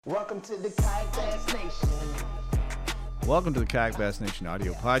Welcome to the Kayak Bass Nation. Welcome to the Kayak Bass Nation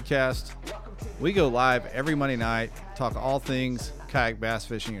audio podcast. We go live every Monday night, talk all things kayak bass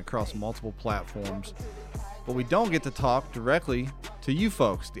fishing across multiple platforms. But we don't get to talk directly to you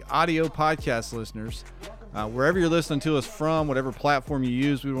folks, the audio podcast listeners. Wherever you're listening to us from, whatever platform you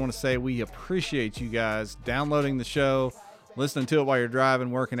use, we want to say we appreciate you guys downloading the show, listening to it while you're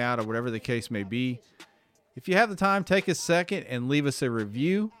driving, working out, or whatever the case may be. If you have the time, take a second and leave us a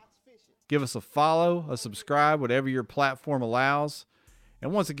review. Give us a follow, a subscribe, whatever your platform allows.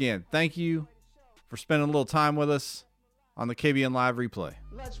 And once again, thank you for spending a little time with us on the KBN Live replay.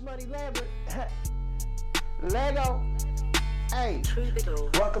 Lunch Money Lambert. Lego. Hey,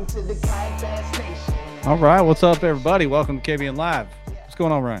 welcome to the Kayak Bass Nation. All right, what's up, everybody? Welcome to KBN Live. What's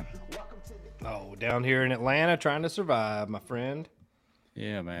going on, Ryan? Oh, down here in Atlanta, trying to survive, my friend.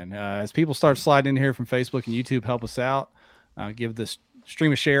 Yeah, man. As people start sliding in here from Facebook and YouTube, help us out. Give this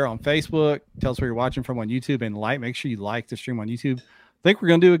stream a share on Facebook. Tell us where you're watching from on YouTube, and make sure you like the stream on YouTube. I think we're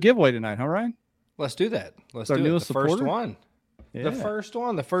going to do a giveaway tonight, huh, Ryan? Let's do that. Let's Our do it. newest The first supporter? one. Yeah. The first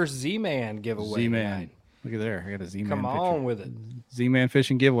one. The first Z-Man giveaway. Z-Man. tonight. Look at there. I got a Z-Man Come picture. on with it. Z-Man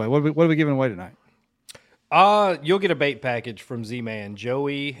fishing giveaway. What are we giving away tonight? You'll get a bait package from Z-Man.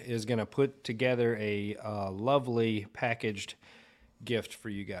 Joey is going to put together a lovely packaged gift for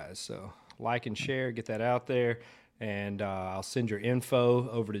you guys. So like and share, get that out there. And I'll send your info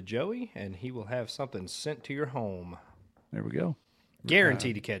over to Joey, and he will have something sent to your home. There we go.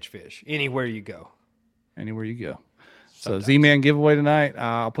 Guaranteed to catch fish anywhere you go. Anywhere you go. So Z-Man giveaway tonight.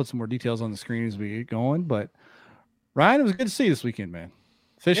 I'll put some more details on the screen as we get going. But Ryan, it was good to see you this weekend, man.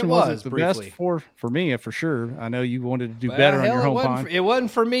 Fishing wasn't the briefly. best for me, for sure. I know you wanted to do better on your home pond. It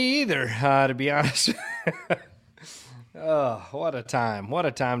wasn't for me either, to be honest. Oh, what a time. What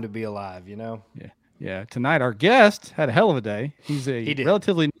a time to be alive, you know? Yeah. Tonight, our guest had a hell of a day. He's He a did.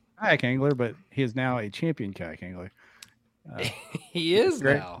 relatively new kayak angler, but he is now a champion kayak angler. He is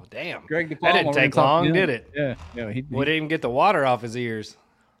Greg- now. Damn. Greg DePalma, That didn't we're gonna take talk to long, him. did it? Yeah. We didn't even get the water off his ears.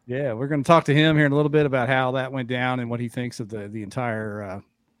 Yeah, we're going to talk to him here in a little bit about how that went down and what he thinks of the entire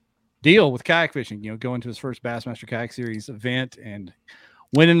deal with kayak fishing. You know, going to his first Bassmaster Kayak Series event and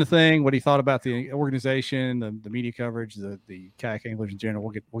winning the thing. What he thought about the organization, the media coverage, the kayak anglers in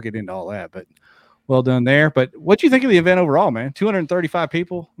general. We'll get into all that. But well done there. But what do you think of the event overall, man? 235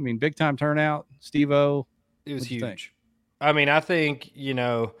 people. I mean, big time turnout. Steve-O. It was What'd you think? huge. I mean, I think, you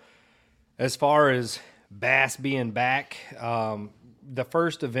know, as far as Bass being back, the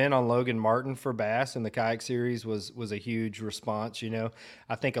first event on Logan Martin for Bass in the Kayak Series was a huge response, you know.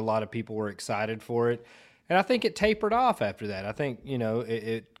 I think a lot of people were excited for it. And I think it tapered off after that. I think, you know,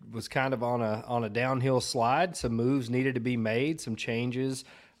 it was kind of on a downhill slide. Some moves needed to be made, some changes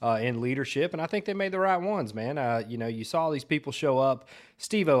in leadership. And I think they made the right ones, man. You know, you saw these people show up.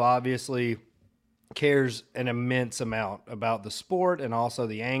 Steve-O obviously cares an immense amount about the sport and also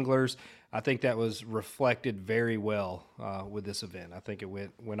the anglers. I think that was reflected very well with this event. I think it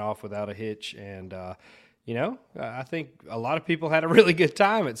went off without a hitch. And, you know, I think a lot of people had a really good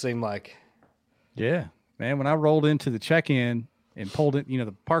time, it seemed like. Yeah, man. When I rolled into the check-in and pulled it, you know,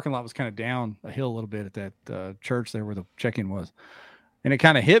 the parking lot was kind of down a hill a little bit at that church there where the check-in was. And it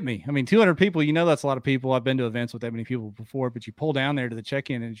kind of hit me. I mean, 200 people, you know, that's a lot of people. I've been to events with that many people before, but you pull down there to the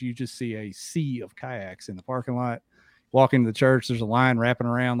check-in and you just see a sea of kayaks in the parking lot. Walk into the church, there's a line wrapping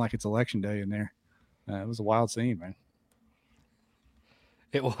around like it's election day in there. It was a wild scene, man.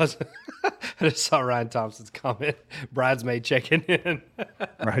 It was. I just saw Ryan Thompson's comment. Bridesmaid checking in.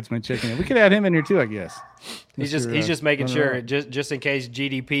 Bridesmaid check-in. We could add him in here too, I guess. He's Mr. just making runner sure, up. just in case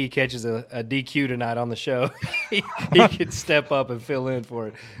GDP catches a DQ tonight on the show, he could step up and fill in for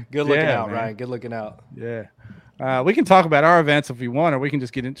it. Good looking Yeah, out, man. Ryan. Good looking out. Yeah. We can talk about our events if we want, or we can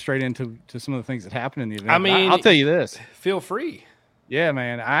just get straight into some of the things that happened in the event. I mean, I'll tell you this. Feel free. Yeah,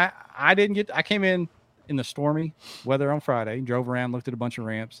 man. I came in the stormy weather on Friday, drove around, looked at a bunch of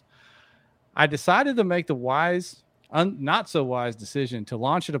ramps. I decided to make the not so wise decision to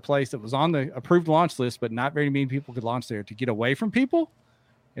launch at a place that was on the approved launch list, but not very many people could launch there, to get away from people.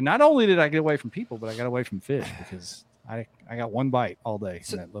 And not only did I get away from people, but I got away from fish because I got one bite all day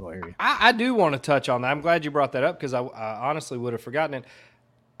in that little area. I do want to touch on that. I'm glad you brought that up because I honestly would have forgotten it.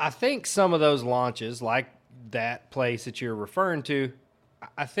 I think some of those launches, like that place that you're referring to,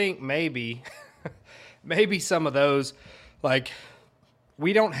 I think maybe some of those, like,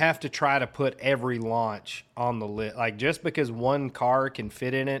 we don't have to try to put every launch on the list. Like, just because one car can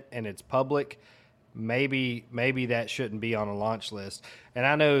fit in it and it's public, maybe that shouldn't be on a launch list. And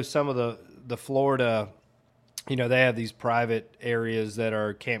I know some of the Florida they have these private areas that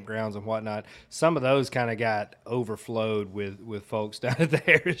are campgrounds and whatnot. Some of those kind of got overflowed with folks down at the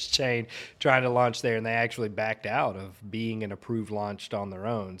Harris Chain trying to launch there, and they actually backed out of being an approved launch on their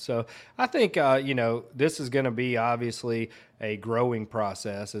own. So I think, this is going to be obviously a growing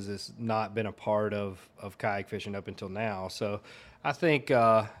process, as it's not been a part of kayak fishing up until now. So I think,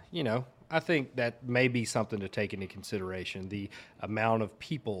 I think that may be something to take into consideration, the amount of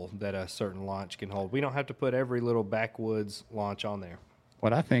people that a certain launch can hold. We don't have to put every little backwoods launch on there.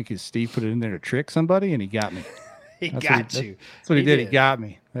 What I think is Steve put it in there to trick somebody, and he got me. That's what he did. He got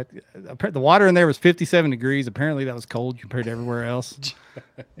me. The water in there was 57 degrees. Apparently that was cold compared to everywhere else.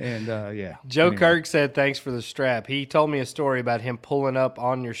 And yeah. Joe Kirk said, thanks for the strap. He told me a story about him pulling up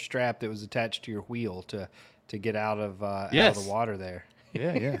on your strap that was attached to your wheel to get out of the water there.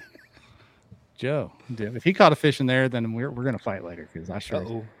 Yeah. Joe, if he caught a fish in there, then we're going to fight later, because I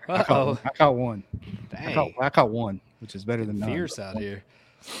caught one. Dang. I caught one, which is better than none. Fierce out here.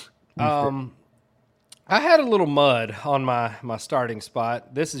 I had a little mud on my starting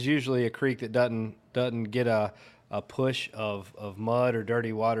spot. This is usually a creek that doesn't get a push of mud or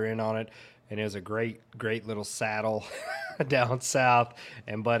dirty water in on it, and it was a great little saddle down south.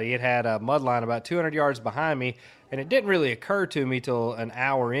 And buddy, it had a mud line about 200 yards behind me. And it didn't really occur to me till an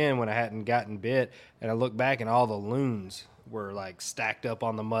hour in, when I hadn't gotten bit, and I looked back and all the loons were like stacked up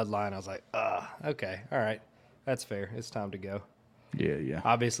on the mud line. I was like, okay, all right, that's fair. It's time to go. Yeah.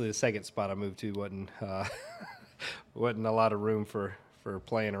 Obviously, the second spot I moved to wasn't a lot of room for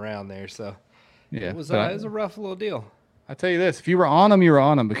playing around there. So yeah, it was a rough little deal. I tell you this: if you were on them, you were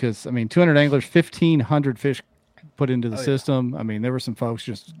on them, because 200 anglers, 1,500 fish put into the system. I mean, there were some folks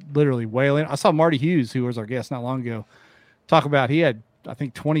just literally whaling. I saw Marty Hughes, who was our guest not long ago, talk about he had, I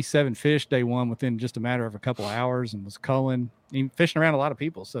think, 27 fish day one within just a matter of a couple of hours, and was culling, fishing around a lot of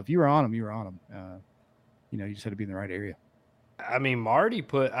people. So if you were on them, you were on them. You just had to be in the right area. I mean, Marty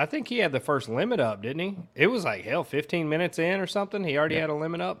I think he had the first limit up, didn't he? It was like, 15 minutes in or something. He already had a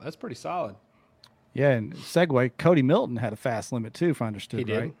limit up. That's pretty solid. Yeah, and segue, Cody Milton had a fast limit too, if I understood he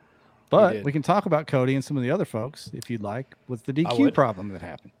did. Right. But we can talk about Cody and some of the other folks, if you'd like, with the DQ problem that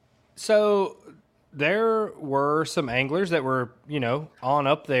happened. So there were some anglers that were, on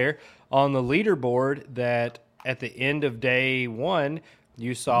up there on the leaderboard that at the end of day one,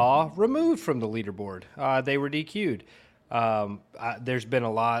 you saw removed from the leaderboard. They were DQ'd. There's been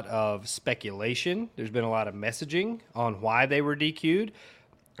a lot of speculation. There's been a lot of messaging on why they were DQ'd.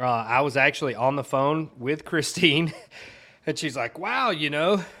 I was actually on the phone with Christine, and she's like, wow,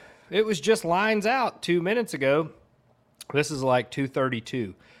 it was just lines out 2 minutes ago. This is like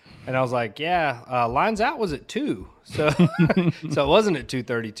 2:32. And I was like, yeah, lines out was at 2. So so it wasn't at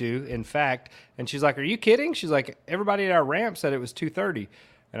 2:32, in fact. And she's like, are you kidding? She's like, everybody at our ramp said it was 2:30.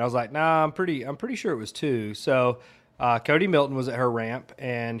 And I was like, nah, I'm pretty sure it was 2. So Cody Milton was at her ramp,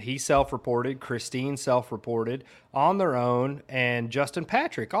 and he self-reported. Christine self-reported on their own, and Justin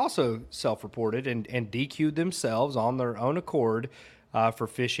Patrick also self-reported and DQ'd themselves on their own accord for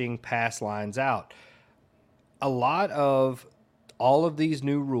fishing past lines out. A lot of all of these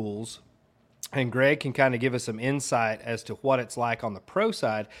new rules, and Greg can kind of give us some insight as to what it's like on the pro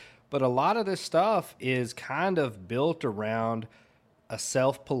side, but a lot of this stuff is kind of built around a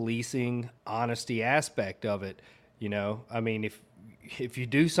self-policing honesty aspect of it. I mean, if you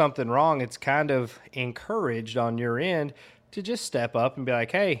do something wrong, it's kind of encouraged on your end to just step up and be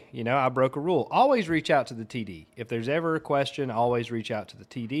like, hey, I broke a rule. Always reach out to the TD. If there's ever a question, always reach out to the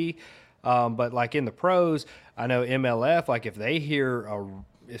TD. But like in the pros, I know MLF, like if they hear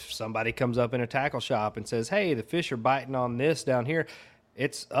if somebody comes up in a tackle shop and says, hey, the fish are biting on this down here,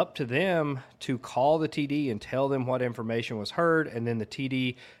 it's up to them to call the TD and tell them what information was heard, and then the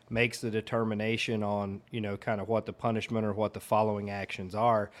TD makes the determination on, kind of what the punishment or what the following actions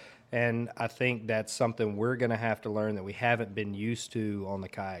are. And I think that's something we're going to have to learn that we haven't been used to on the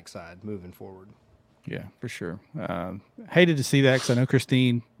kayak side moving forward. Yeah, for sure. Hated to see that, because I know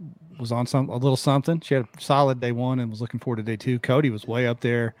Christine was on a little something. She had a solid day one and was looking forward to day two. Cody was way up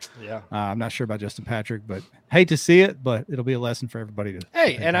there. Yeah. I'm not sure about Justin Patrick, but hate to see it, but it'll be a lesson for everybody to.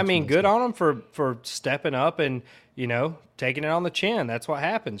 Hey, and I mean, good on them for stepping up and, taking it on the chin. That's what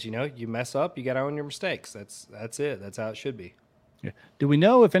happens. You mess up, you got to own your mistakes. That's it. That's how it should be. Yeah. Do we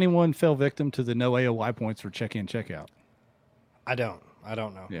know if anyone fell victim to the no AOY points for check-in, check-out? I don't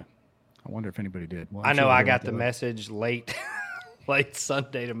know. Yeah. I wonder if anybody did. Well, I know I got the message late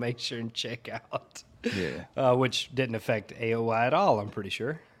Sunday to make sure and check out. Yeah. Which didn't affect AOY at all, I'm pretty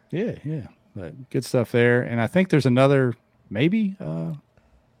sure. Yeah. But good stuff there. And I think there's another, maybe,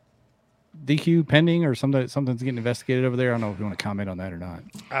 DQ pending or something's getting investigated over there? I don't know if you want to comment on that or not.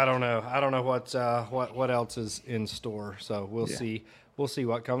 I don't know. I don't know what else is in store. So we'll see. We'll see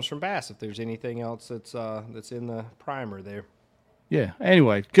what comes from Bass if there's anything else that's in the primer there. Yeah.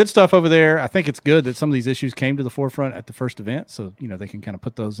 Anyway, good stuff over there. I think it's good that some of these issues came to the forefront at the first event, so they can kind of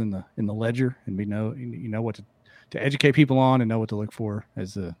put those in the ledger, and we know what to educate people on and know what to look for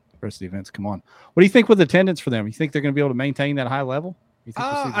as the rest of the events come on. What do you think with attendance for them? You think they're going to be able to maintain that high level? You think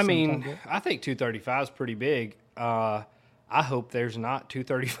we'll see I think 235 is pretty big. I hope there's not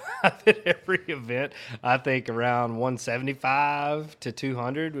 235 at every event. I think around 175 to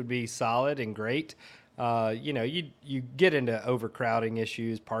 200 would be solid and great. You get into overcrowding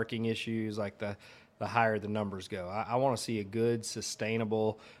issues, parking issues, like the higher the numbers go. I want to see a good,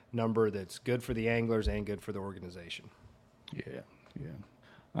 sustainable number that's good for the anglers and good for the organization. Yeah.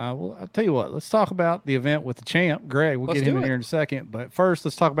 Well, I'll tell you what. Let's talk about the event with the champ, Greg. We'll get him in here in a second. But first,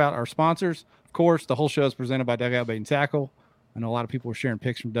 let's talk about our sponsors. Of course, the whole show is presented by Dugout Bait and Tackle. I know a lot of people are sharing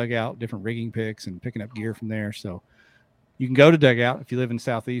picks from Dugout, different rigging picks, and picking up gear from there. So you can go to Dugout if you live in the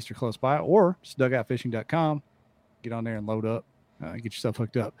Southeast or close by, or just dugoutfishing.com. Get on there and load up. Get yourself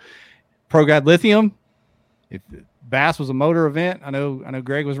hooked up. Pro Guide Lithium. If Bass was a motor event, I know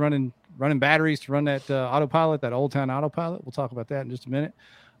Greg was running batteries to run that autopilot, that Old Town autopilot. We'll talk about that in just a minute.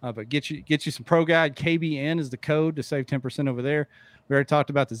 But get you some Pro Guide. KBN is the code to save 10% over there. We already talked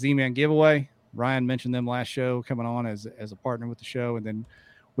about the Z-Man giveaway. Ryan mentioned them last show, coming on as a partner with the show. And then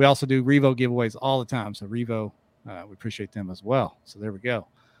we also do Revo giveaways all the time. So Revo, we appreciate them as well. So there we go.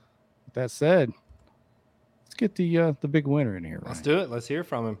 With that said, let's get the big winner in here. Ryan. Let's do it. Let's hear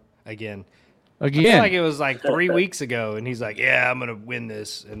from him again. I feel like it was like 3 weeks ago, and he's like, "Yeah, I'm gonna win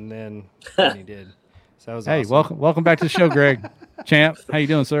this," and then he did. So that was awesome. welcome back to the show, Greg. Champ, how you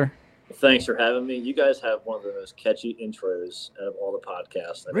doing, sir? Thanks for having me. You guys have one of the most catchy intros out of all the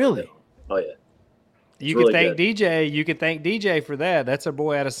podcasts. Really? Oh yeah. You can thank DJ. You can thank DJ for that. That's our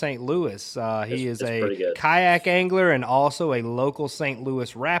boy out of St. Louis. He is a kayak angler and also a local St.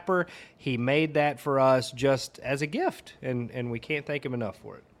 Louis rapper. He made that for us just as a gift, and we can't thank him enough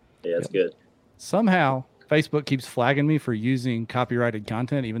for it. Yeah, it's good. Somehow Facebook keeps flagging me for using copyrighted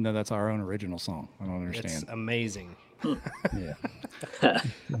content, even though that's our own original song. I don't understand. It's amazing. Yeah.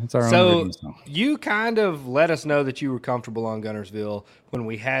 It's our own original song. You kind of let us know that you were comfortable on Guntersville when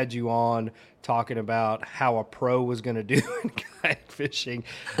we had you on talking about how a pro was going to do in kayak fishing.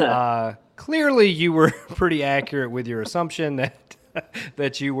 Clearly, you were pretty accurate with your assumption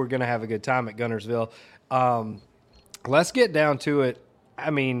that you were going to have a good time at Guntersville. Let's get down to it. I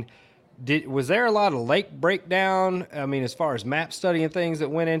mean, was there a lot of lake breakdown? I mean, as far as map study and things that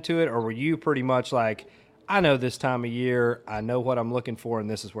went into it, or were you pretty much like, I know this time of year, I know what I'm looking for, and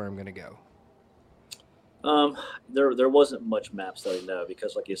this is where I'm going to go? There wasn't much map study, no,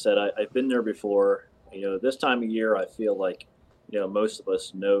 because like you said, I've been there before. This time of year, I feel like, most of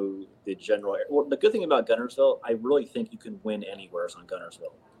us know the general. Well, the good thing about Guntersville, I really think you can win anywhere on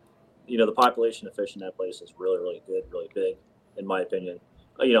Guntersville. The population of fish in that place is really, really good, really big, in my opinion.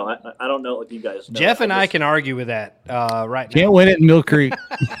 I don't know if you guys know. Jeff and I can argue with that right now. Can't win it in Mill Creek.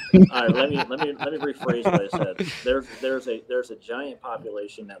 All right, let me rephrase what I said. There's a giant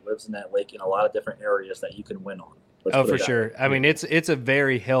population that lives in that lake in a lot of different areas that you can win on. For sure. I mean, it's a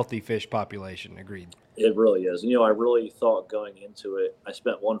very healthy fish population. Agreed. It really is. I really thought going into it, I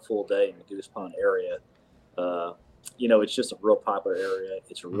spent one full day in the Goose Pond area. It's just a real popular area.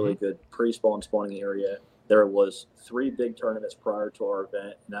 It's a really good pre-spawn spawning area. There was 3 big tournaments prior to our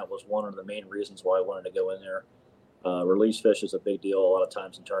event, and that was one of the main reasons why I wanted to go in there. Release fish is a big deal a lot of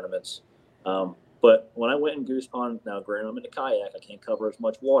times in tournaments. But when I went in Goose Pond, now granted I'm in a kayak, I can't cover as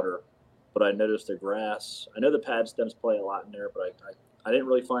much water, but I noticed the grass. I know the pad stems play a lot in there, but I didn't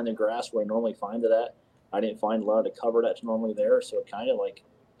really find the grass where I normally find it at. I didn't find a lot of the cover that's normally there, so it kind of like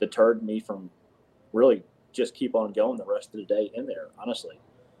deterred me from really just keep on going the rest of the day in there, honestly.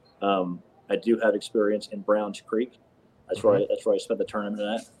 I do have experience in Browns Creek. That's where I spent the tournament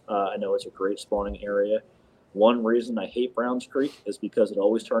at. I know it's a great spawning area. One reason I hate Browns Creek is because it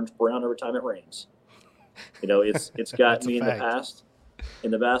always turns brown every time it rains. It's got me in the past.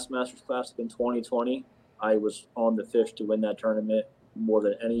 In the Bassmasters Classic in 2020, I was on the fish to win that tournament more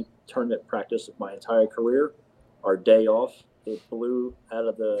than any tournament practice of my entire career. Our day off, it blew out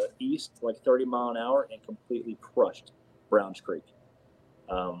of the east like 30 mile an hour and completely crushed Browns Creek.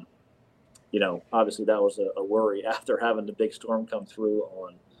 Obviously that was a worry after having the big storm come through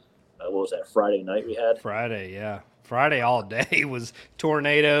on, what was that, Friday night we had? Friday, yeah. Friday all day was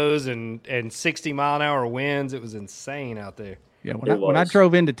tornadoes and 60-mile-an-hour winds. It was insane out there. Yeah, when I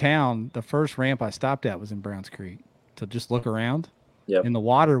drove into town, the first ramp I stopped at was in Browns Creek to just look around. Yep. and the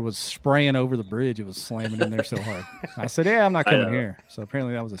water was spraying over the bridge. It was slamming in there so hard. I said, yeah, I'm not coming here. So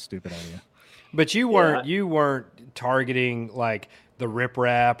apparently that was a stupid idea. But you weren't targeting like the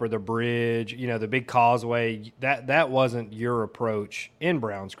riprap or the bridge, the big causeway. That wasn't your approach in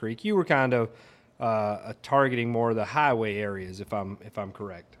Browns Creek. You were kind of targeting more of the highway areas, if I'm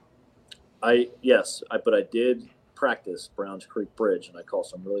correct. But I did practice Browns Creek Bridge, and I caught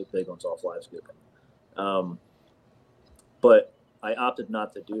some really big ones off live scooping. But I opted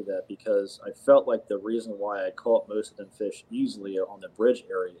not to do that because I felt like the reason why I caught most of them fish easily on the bridge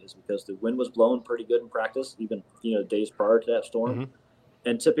area is because the wind was blowing pretty good in practice, even days prior to that storm. Mm-hmm.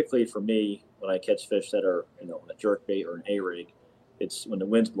 And typically for me, when I catch fish that are on a jerk bait or an A-rig, it's when the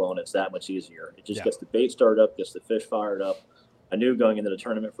wind's blowing, it's that much easier. It just gets the bait started up, gets the fish fired up. I knew going into the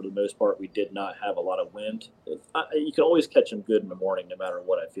tournament, for the most part, we did not have a lot of wind. You can always catch them good in the morning, no matter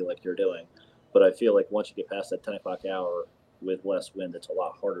what I feel like you're doing. But I feel like once you get past that 10 o'clock hour with less wind, it's a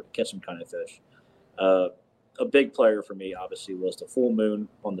lot harder to catch some kind of fish. A big player for me, obviously, was the full moon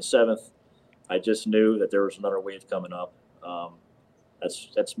on the 7th. I just knew that there was another wave coming up.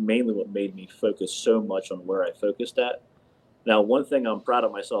 That's mainly what made me focus so much on where I focused at. Now, one thing I'm proud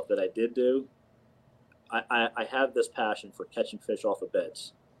of myself that I did do, I have this passion for catching fish off of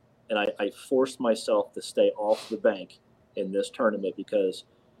beds. And I forced myself to stay off the bank in this tournament because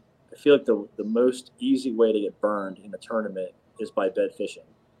I feel like the most easy way to get burned in the tournament is by bed fishing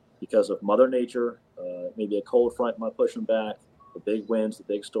because of Mother Nature, maybe a cold front might push them back, the big winds, the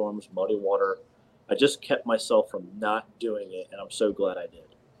big storms, muddy water. I just kept myself from not doing it, and I'm so glad I did.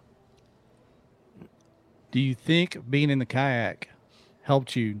 Do you think being in the kayak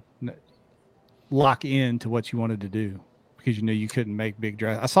helped you lock into what you wanted to do because you knew you couldn't make big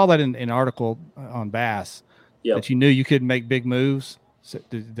drives? I saw that in an article on Bass that you knew you couldn't make big moves. So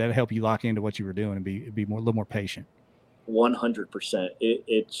did that help you lock into what you were doing and be a little more patient? 100%.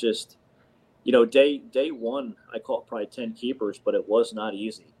 It just, day one, I caught probably 10 keepers, but it was not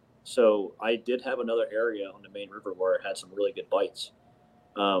easy. So I did have another area on the main river where I had some really good bites.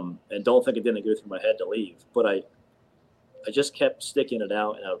 And don't think it didn't go through my head to leave, but I just kept sticking it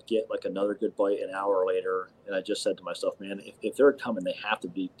out, and I would get like another good bite an hour later. And I just said to myself, man, if they're coming, they have to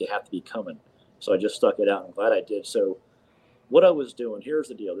be coming. So I just stuck it out. I'm glad I did. So what I was doing, here's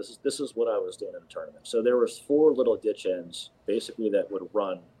the deal. This is what I was doing in the tournament. So there was 4 little ditch ends basically that would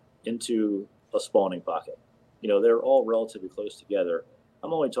run into a spawning pocket. They're all relatively close together.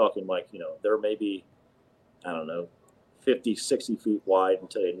 I'm only talking like, they're maybe, 50, 60 feet wide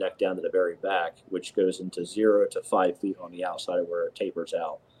until they neck down to the very back, which goes into 0 to 5 feet on the outside of where it tapers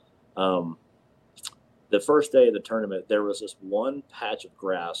out. The first day of the tournament, there was this one patch of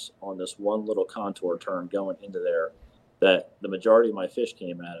grass on this one little contour turn going into there that the majority of my fish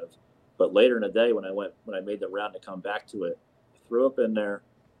came out of. But later in the day, when I made the round to come back to it, I threw up in there,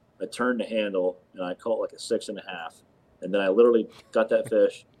 I turned the handle, and I caught like a 6.5. And then I literally got that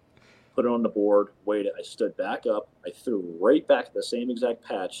fish, put it on the board, waited. I stood back up. I threw right back at the same exact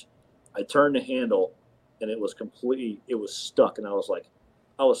patch. I turned the handle, and it was stuck. And I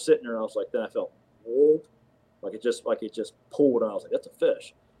was sitting there, and I was like, then I felt, whoa, like it just pulled, and I was like, that's a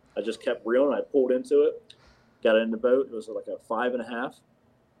fish. I just kept reeling. I pulled into it, got it in the boat. It was like a 5.5.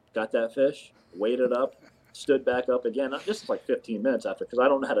 Got that fish, weighted up, stood back up again. Just like 15 minutes after, because I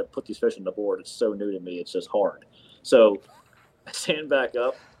don't know how to put these fish on the board. It's so new to me. It's just hard. So I stand back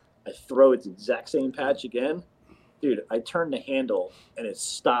up. I throw it the exact same patch again. Dude, I turned the handle, and it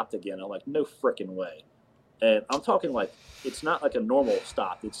stopped again. I'm like, no freaking way. And I'm talking like, it's not like a normal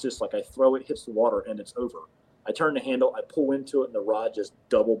stop. It's just like I throw it, hits the water, and it's over. I turn the handle, I pull into it, and the rod just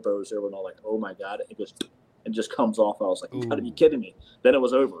double bows over, and I'm like, oh my God. It goes and just comes off. I was like, you gotta be kidding me. Then it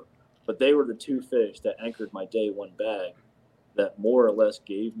was over. But they were the 2 fish that anchored my day one bag that more or less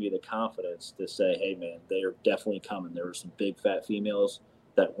gave me the confidence to say, hey man, they are definitely coming. There were some big fat females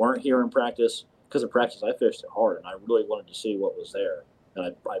that weren't here in practice. Because in practice, I fished it hard, and I really wanted to see what was there.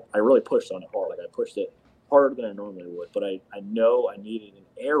 And I really pushed on it hard. Like I pushed it harder than I normally would. But I know I needed an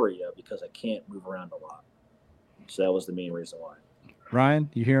area because I can't move around a lot. So that was the main reason why.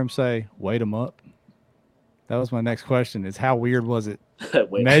 Ryan, you hear him say, weight them up? That was my next question, is how weird was it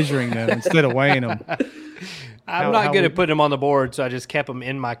measuring them instead of weighing them? I'm not good at putting them on the board, so I just kept them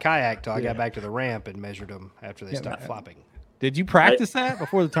in my kayak till I got back to the ramp and measured them after they stopped flopping. Did you practice that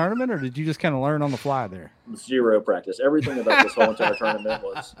before the tournament, or did you just kind of learn on the fly there? 0 practice. Everything about this whole entire tournament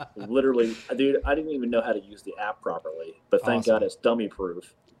was literally, dude, I didn't even know how to use the app properly. But thank God it's dummy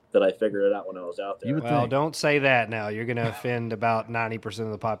proof. that I figured it out when I was out there. You would Well, think. don't say that now. You're going to offend about 90%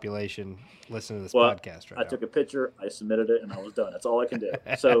 of the population listening to this Well, podcast I right now. took a picture, I submitted it, and I was done. That's all I can do.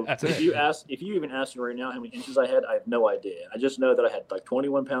 So if you even ask me right now how many inches I had, I have no idea. I just know that I had like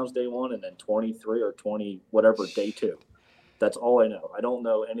 21 pounds day one, and then 23 or 20 whatever day two. That's all I know. I don't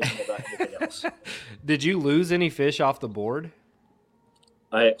know anything about anything else. Did you lose any fish off the board?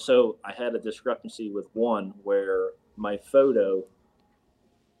 So I had a discrepancy with one where my photo,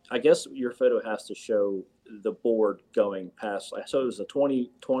 I guess your photo has to show the board going past. So it was a 20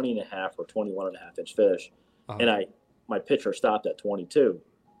 and a half or 21 and a half inch fish. Uh-huh. And my picture stopped at 22.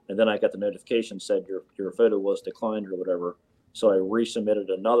 And then I got the notification said your photo was declined or whatever. So I resubmitted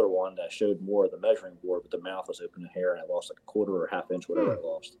another one that showed more of the measuring board, but the mouth was open to hair, and I lost like a quarter or half inch, whatever I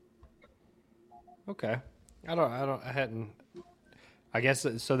lost. Okay. I hadn't. I guess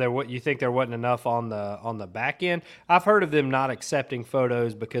so. You think there wasn't enough on the back end? I've heard of them not accepting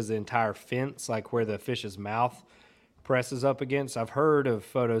photos because the entire fence, like where the fish's mouth presses up against. I've heard of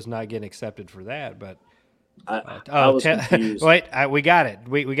photos not getting accepted for that, but I was confused. Wait, we got it.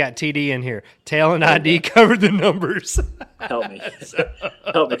 We got TD in here. Tail and ID covered the numbers. Help me,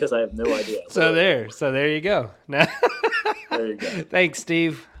 help me, because I have no idea. So there you go. Now, there you go. thanks,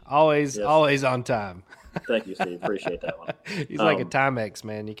 Steve. Always on time. Thank you, Steve. Appreciate that one. He's like a Timex,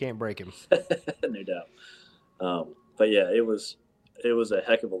 man. You can't break him. No doubt. But yeah, it was a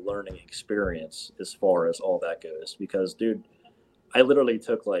heck of a learning experience as far as all that goes. Because, dude, I literally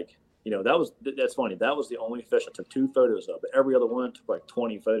took that's funny. That was the only fish I took 2 photos of. But every other one took like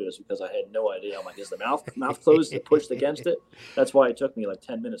 20 photos because I had no idea. I'm like, is the mouth closed? It pushed against it. That's why it took me like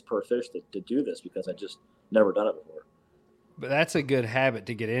 10 minutes per fish to do this, because I just never done it before. But that's a good habit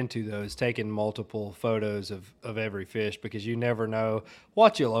to get into, though, is taking multiple photos of every fish, because you never know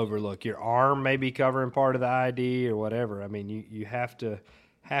what you'll overlook. Your arm may be covering part of the ID or whatever. I mean, you have to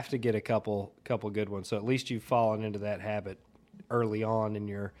get a couple good ones. So at least you've fallen into that habit early on in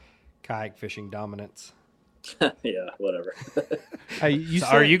your kayak fishing dominance. Yeah, whatever. Hey,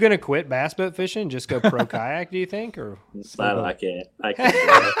 Are you going to quit bass boat fishing and just go pro kayak, do you think? Or I can't. I can't. Do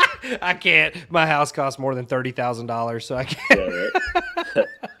that. I can't. My house costs more than $30,000, so I can't. Yeah, right.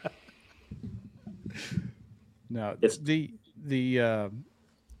 No, It's-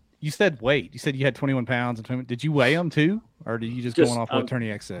 you said weight. You said you had 21 pounds. Did you weigh them too, or did you just going off what Attorney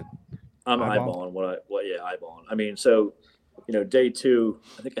X said? I'm eyeballing eyeballing. I mean, so, day 2,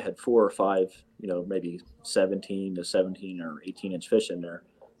 I think I had 4 or 5, maybe 17 to 17 or 18 inch fish in there.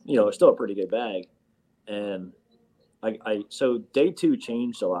 It's still a pretty good bag. And so day 2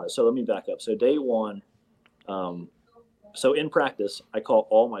 changed a lot. So let me back up. So day 1, so in practice, I caught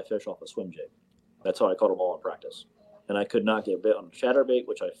all my fish off a swim jig. That's how I caught them all in practice. And I could not get bit on a chatterbait,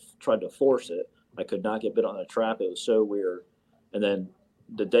 which I tried to force it. I could not get bit on a trap. It was so weird. And then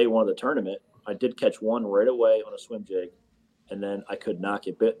the day 1 of the tournament, I did catch one right away on a swim jig, and then I could not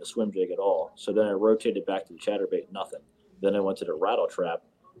get bit in the swim jig at all. So then I rotated back to the chatterbait, nothing. Then I went to the rattle trap.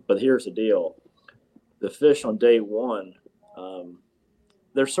 But here's the deal. The fish on day 1,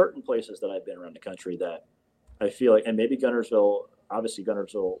 there's certain places that I've been around the country that I feel like, and maybe Guntersville, obviously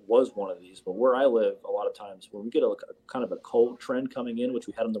Guntersville was one of these, but where I live, a lot of times when we get a kind of a cold trend coming in, which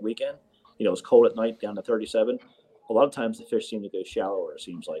we had on the weekend, it was cold at night down to 37. A lot of times the fish seem to go shallower, it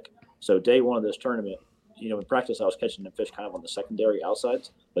seems like. So day 1 of this tournament, in practice I was catching the fish kind of on the secondary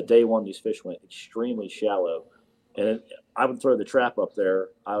outsides, but day 1 these fish went extremely shallow. And I would throw the trap up there.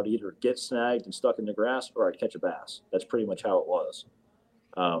 I would either get snagged and stuck in the grass, or I'd catch a bass. That's pretty much how it was.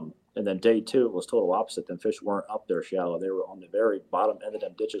 And then day 2, it was total opposite. Them fish weren't up there shallow. They were on the very bottom end of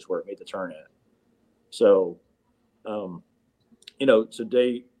them ditches where it made the turn at. So, so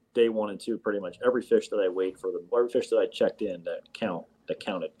day 1 and 2, pretty much every fish that I weighed for them, every fish that I checked in that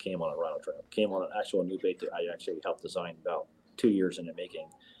counted came on a rattle trap, came on an actual new bait that I actually helped design about 2 years in the making.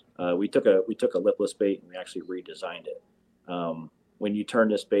 We took a lipless bait and we actually redesigned it. When you turn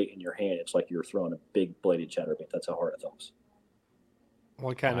this bait in your hand, it's like you're throwing a big bladed chatterbait. That's how hard it thumps.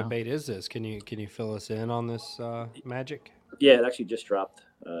 What kind of bait is this? Can you fill us in on this magic? Yeah, it actually just dropped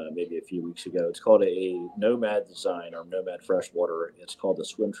maybe a few weeks ago. It's called a Nomad design, or Nomad freshwater. It's called the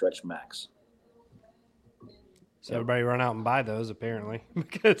Swimtrex Max. So everybody run out and buy those, apparently,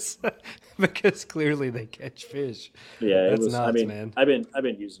 because clearly they catch fish. Yeah, That's nuts, man. I've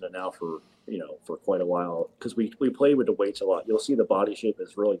been using it now for quite a while, because we play with the weights a lot. You'll see the body shape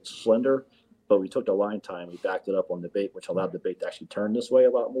is really slender, but we took the line time, we backed it up on the bait, which allowed the bait to actually turn this way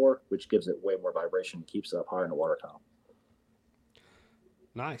a lot more, which gives it way more vibration and keeps it up higher in the water column.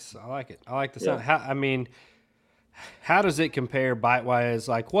 Nice. I like it. I like the sound. How does it compare bite wise?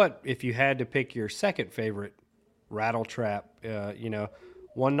 Like, what if you had to pick your second favorite rattle trap?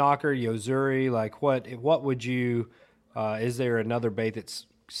 one knocker, Yozuri? Like what would you? Is there another bait that's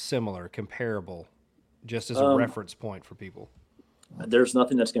similar, comparable, just as a reference point for people? There's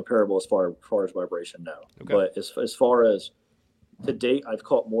nothing that's comparable as far as vibration now. Okay. But as far as to date, I've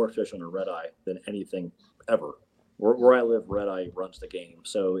caught more fish on a red eye than anything ever. Where I live, red eye runs the game.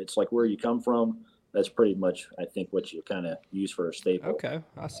 So it's like where you come from. That's pretty much, I think, what you kind of use for a staple. Okay,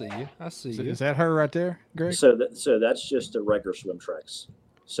 I see you. Is that her right there, Greg? So that's just the regular swim tracks.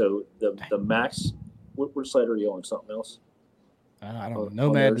 So the max, what site are you on? Something else? I don't know.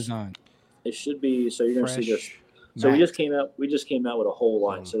 Nomad Design. It should be. So you're going to see this. So Max. we just came out with a whole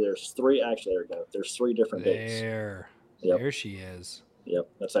line. So there's three. Actually, there we go. There's three different baits. There she is. Yep,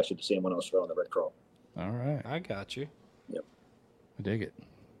 that's actually the same one I was throwing the red crawl. All right. I got you. Yep. I dig it.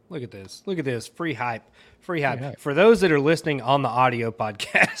 Look at this. Look at this. Free hype. For those that are listening on the audio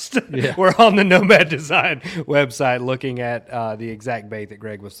podcast, we're on the Nomad Design website looking at the exact bait that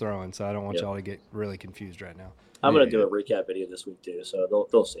Greg was throwing. So I don't want y'all to get really confused right now. I'm going to do a recap video this week too, so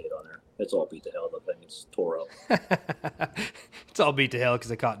they'll see it on there. It's all beat to hell. The thing is tore up. It's all beat to hell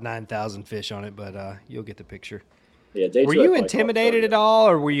because I caught 9,000 fish on it, but you'll get the picture. Yeah, were you intimidated at all,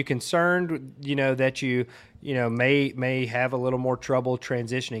 or were you concerned, that you may have a little more trouble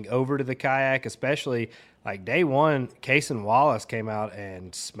transitioning over to the kayak, especially like day one, Case and Wallace came out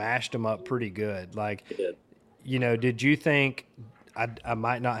and smashed them up pretty good. Like, did you think I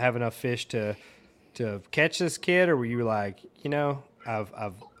might not have enough fish to catch this kid, or were you like,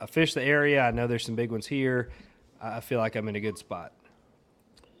 I've fished the area, I know there's some big ones here, I feel like I'm in a good spot?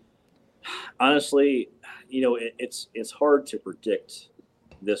 Honestly, it's hard to predict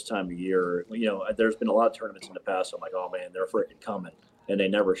this time of year. There's been a lot of tournaments in the past. I'm like, oh man, they're freaking coming, and they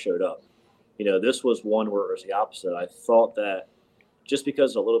never showed up. This was one where it was the opposite. I thought that just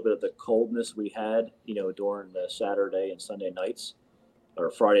because a little bit of the coldness we had, during the Saturday and Sunday nights,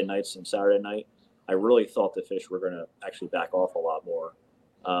 or Friday nights and Saturday night, I really thought the fish were going to actually back off a lot more.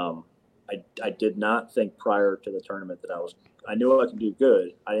 I did not think prior to the tournament that I knew I could do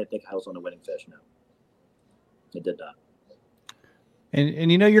good. I didn't think I was on a winning fish. No, it did not.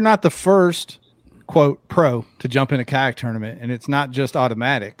 And you're not the first quote pro to jump in a kayak tournament, and it's not just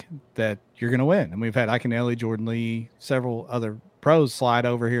automatic that you're going to win. And we've had Iaconelli, Jordan Lee, several other pros slide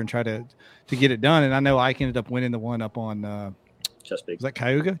over here and try to get it done. And I know Ike ended up winning the one up on Chesapeake. Was that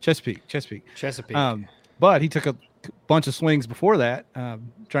Cayuga? Chesapeake. Chesapeake. But he took a bunch of swings before that,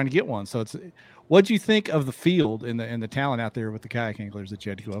 trying to get one. So what'd you think of the field and the talent out there with the kayak anglers that you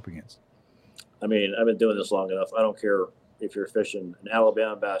had to go up against? I mean, I've been doing this long enough. I don't care if you're fishing an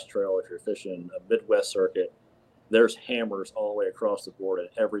Alabama Bass Trail, if you're fishing a Midwest circuit, there's hammers all the way across the board at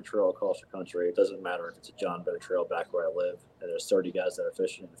every trail across the country. It doesn't matter if it's a John Bow trail back where I live, and there's 30 guys that are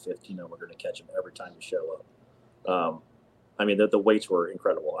fishing, and 15 of them are going to catch them every time you show up. I mean, the weights were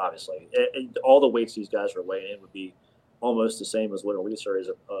incredible, obviously. All the weights these guys are weighing in would be almost the same as what Elite Series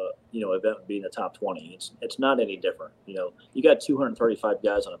event would be in the top 20. It's not any different. You got 235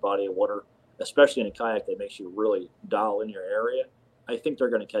 guys on a body of water, especially in a kayak that makes you really dial in your area. I think they're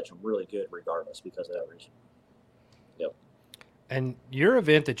going to catch them really good regardless because of that reason. Yep. And your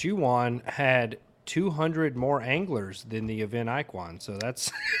event that you won had 200 more anglers than the event Ike won, so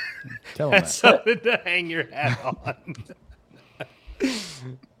that's that's something to hang your hat on.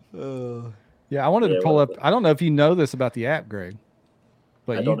 Yeah, I wanted to pull up. I don't know if you know this about the app, Greg,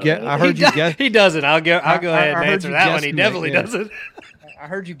 but I heard you guess. He doesn't. I'll go ahead and answer that one. He definitely doesn't. I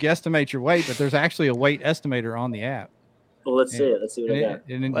heard you guesstimate your weight, but there's actually a weight estimator on the app. Well, let's see it. Let's see what I got.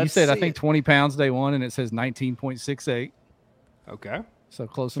 And then you said, I think 20 pounds day one, and it says 19.68. Okay. So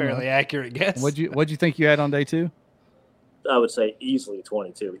close enough. Fairly accurate guess. What'd you think you had on day two? I would say easily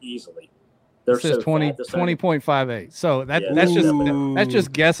 22, easily. It says 20.58. So that's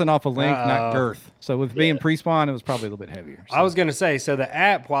just guessing off a length, not girth. So with being pre-spawn, it was probably a little bit heavier. So. I was going to say, so the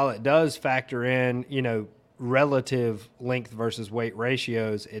app, while it does factor in, relative length versus weight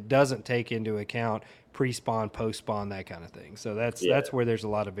ratios, it doesn't take into account pre-spawn, post-spawn, that kind of thing. So that's where there's a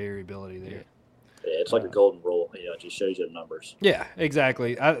lot of variability there. Yeah, it's like a golden rule. It just shows you the numbers. Yeah,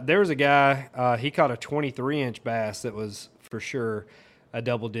 exactly. There was a guy, he caught a 23-inch bass that was for sure a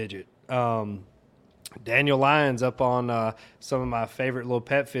double digit. Daniel Lyons up on some of my favorite little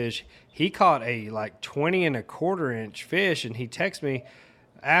pet fish. He caught a 20 and a quarter inch fish, and he texted me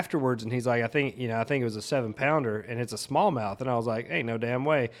afterwards, and he's like, I think it was a 7-pounder, and it's a smallmouth. And I was like, hey, no damn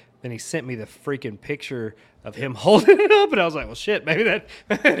way. Then he sent me the freaking picture of him holding it up, and I was like, well, shit, maybe it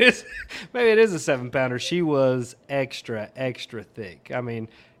is a 7-pounder. She was extra thick. I mean,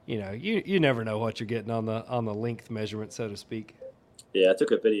 you never know what you're getting on the length measurement, so to speak. Yeah, I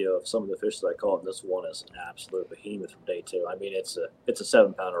took a video of some of the fish that I caught, and this one is an absolute behemoth from day 2. I mean, it's a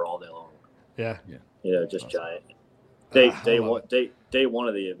 7-pounder all day long. Yeah. Just Awesome. giant. I love Day one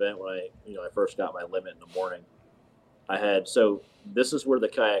of the event, when I first got my limit in the morning, so this is where the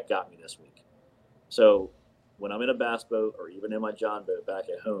kayak got me this week. So when I'm in a bass boat or even in my John boat back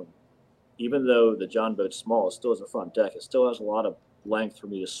at home, even though the John boat's small, it still has a front deck. It still has a lot of length for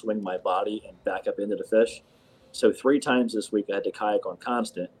me to swing my body and back up into the fish. So 3 times this week I had to kayak on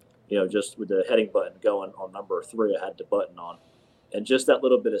constant, just with the heading button going on number 3, I had the button on. And just that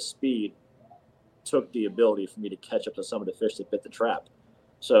little bit of speed took the ability for me to catch up to some of the fish that bit the trap.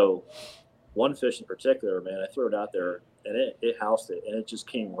 So one fish in particular, man, I threw it out there and it housed it, and it just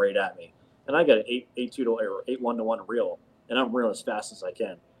came right at me. And I got an 8-1 to 1 reel, and I'm reeling as fast as I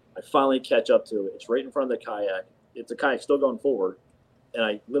can. I finally catch up to it. It's right in front of the kayak. The kayak's still going forward, and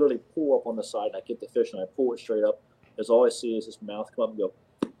I literally pull up on the side, and I get the fish, and I pull it straight up. As all I see is his mouth come up and go.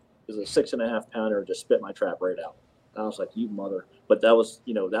 It was a 6.5-pounder, just spit my trap right out. And I was like, you mother. But that was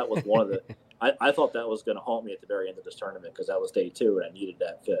one of the I thought that was going to haunt me at the very end of this tournament, because that was day 2, and I needed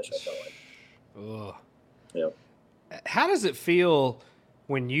that fish, I felt like. Ugh. Yeah. How does it feel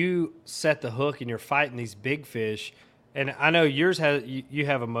when you set the hook and you're fighting these big fish? And I know yours you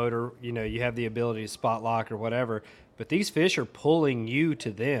have a motor, you have the ability to spot lock or whatever, but these fish are pulling you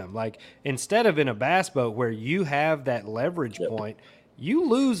to them. Like, instead of in a bass boat where you have that leverage point, you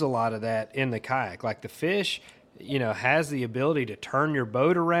lose a lot of that in the kayak. Like, the fish, has the ability to turn your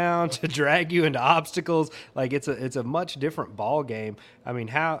boat around, to drag you into obstacles. Like, it's a much different ball game. I mean,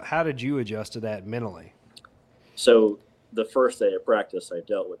 how did you adjust to that mentally? So the first day of practice, I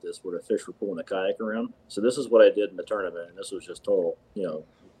dealt with this where the fish were pulling the kayak around. So this is what I did in the tournament, and this was just total,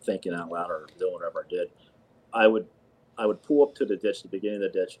 thinking out loud or doing whatever I did. I would pull up to the ditch, the beginning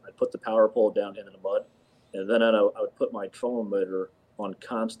of the ditch. I'd put the power pole down into the mud, and then I would put my trolling motor on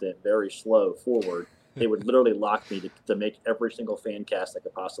constant, very slow forward. They would literally lock me to make every single fan cast I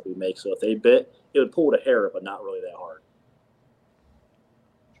could possibly make. So if they bit, it would pull the hair, but not really that hard.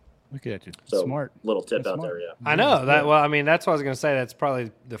 Look at you. So Smart. Little tip That's out smart. there, yeah. I know that. Well, I mean, that's what I was going to say. That's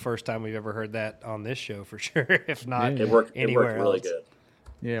probably the first time we've ever heard that on this show, for sure. If not, Yeah. It worked anywhere really else. good.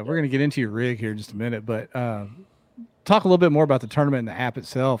 Yeah, we're going to get into your rig here in just a minute, but talk a little bit more about the tournament and the app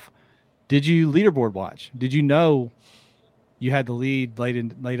itself. Did you leaderboard watch? Did you know you had the lead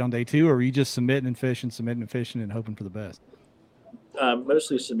late on day 2, or were you just submitting and fishing and hoping for the best?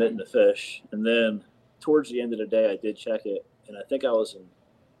 Mostly submitting the fish, and then towards the end of the day, I did check it, and I think I was in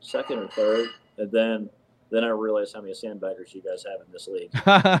 2nd or 3rd, and then I realized how many sandbaggers you guys have in this league.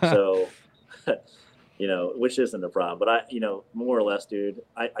 So, which isn't a problem. But more or less, dude,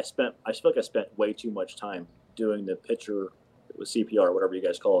 I feel like I spent way too much time doing the pitcher with CPR, whatever you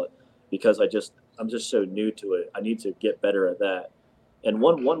guys call it, because I'm just so new to it. I need to get better at that. And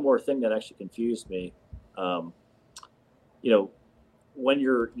one more thing that actually confused me, when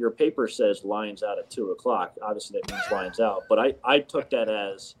your paper says lines out at 2:00, obviously that means lines out. But I took that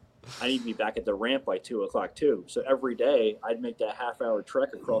as I need to be back at the ramp by 2:00 too. So every day I'd make that half-hour trek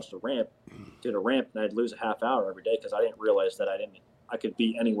across the ramp to the ramp, and I'd lose a half hour every day because I didn't realize that I could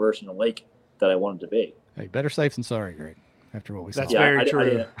be anywhere in the lake that I wanted to be. Hey, better safe than sorry, Greg. After what we saw. That's very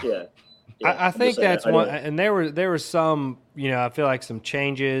true. Yeah. I think that's one. And there were some, I feel like some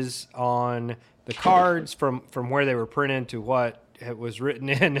changes on the cards from where they were printed to what was written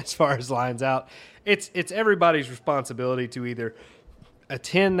in as far as lines out. It's everybody's responsibility to either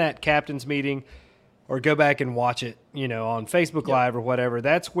attend that captain's meeting or go back and watch it, on Facebook Live or whatever.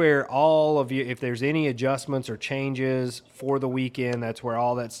 That's where all of you, if there's any adjustments or changes for the weekend, that's where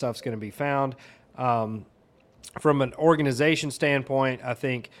all that stuff's going to be found. From an organization standpoint, I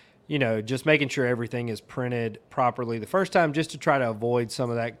think, just making sure everything is printed properly the first time, just to try to avoid some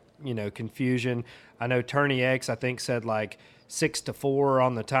of that, confusion. I know Tourney X, I think, said like 6 to 4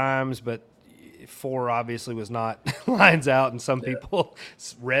 on the times, but 4 obviously was not lines out, and some people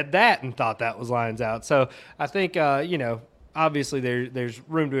read that and thought that was lines out. So I think, obviously there's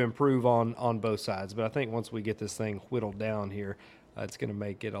room to improve on both sides, but I think once we get this thing whittled down here, it's going to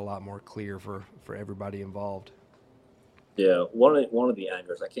make it a lot more clear for everybody involved. Yeah, one of the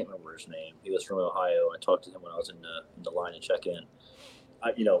anglers, I can't remember his name. He was from Ohio. I talked to him when I was in the line and check in.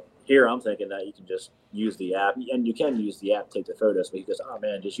 Here I'm thinking that you can just use the app, and you can use the app to take the photos. But he goes, "Oh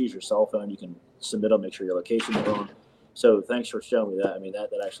man, just use your cell phone. You can submit them, make sure your location's on." So thanks for showing me that. I mean, that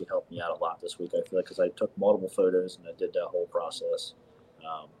actually helped me out a lot this week. I feel like, because I took multiple photos and I did that whole process,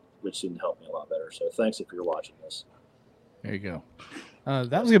 which seemed to help me a lot better. So thanks if you're watching this. There you go. That was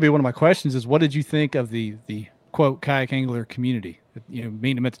going to be one of my questions, is what did you think of the quote kayak angler community?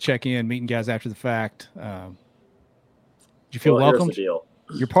 Meeting them at the check-in, meeting guys after the fact. Did you feel welcome? Here's the deal.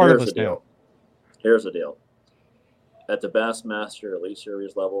 You're part of us now. Here's the deal. At the Bassmaster Elite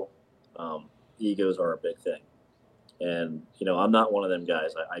Series level, egos are a big thing. And, I'm not one of them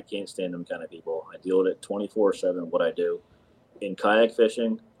guys. I can't stand them kind of people. I deal with it 24/7, what I do. In kayak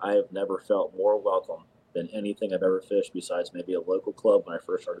fishing, I have never felt more welcome than anything I've ever fished besides maybe a local club when I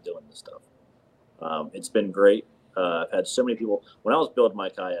first started doing this stuff. It's been great. I've had so many people. When I was building my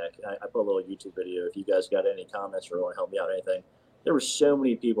kayak, I put a little YouTube video. If you guys got any comments or want to help me out or anything, there were so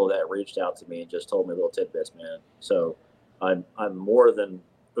many people that reached out to me and just told me little tidbits, man. So I'm more than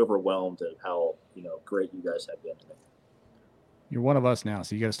overwhelmed at how great you guys have been to me. You're one of us now,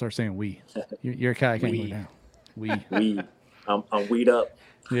 so you got to start saying we. You're a kayak angler now. We. I'm weed up.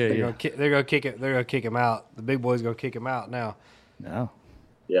 Yeah, they're gonna kick it. They're gonna kick him out. The big boy's gonna kick him out now. No.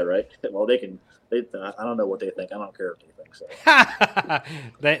 Yeah, right. Well, they can. I don't know what they think. I don't care what they think. So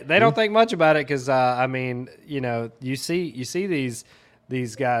they don't think much about it because you see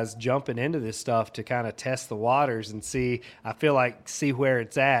these guys jumping into this stuff to kind of test the waters and see where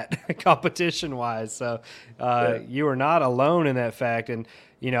it's at competition wise. So you are not alone in that fact. And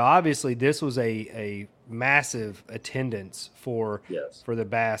obviously this was a massive attendance for the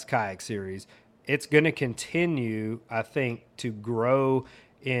Bass Kayak Series. It's going to continue, I think, to grow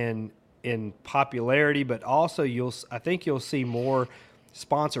in popularity, but also I think you'll see more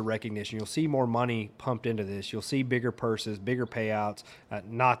sponsor recognition. You'll see more money pumped into this. You'll see bigger purses, bigger payouts.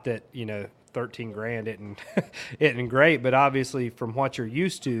 Not that $13,000 isn't great, but obviously from what you're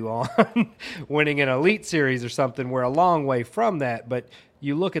used to on winning an Elite Series or something, we're a long way from that. But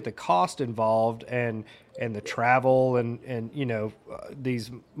you look at the cost involved and the travel and these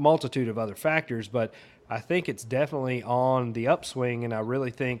multitude of other factors. But I think it's definitely on the upswing, and I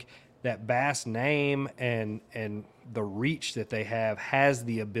really think that Bass name and the reach that they have has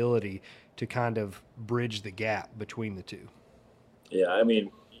the ability to kind of bridge the gap between the two. Yeah, I mean,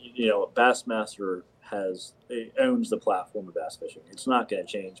 Bassmaster owns the platform of bass fishing. It's not going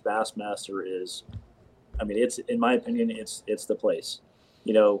to change. Bassmaster is, it's, in my opinion, it's the place.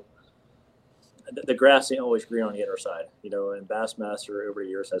 The grass ain't always green on the other side, and Bassmaster over the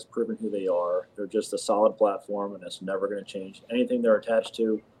years has proven who they are. They're just a solid platform, and it's never going to change. Anything they're attached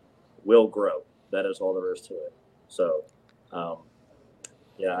to will grow. That is all there is to it. So, I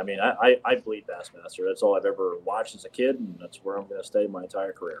bleed Bassmaster. That's all I've ever watched as a kid, and that's where I'm going to stay my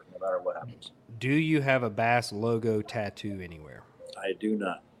entire career, no matter what happens. Do you have a Bass logo tattoo anywhere? I do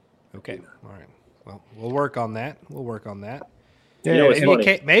not. Okay. All right. Well, we'll work on that. Yeah,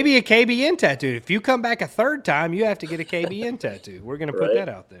 maybe a KBN tattoo. If you come back a third time, you have to get a KBN tattoo. We're going to put that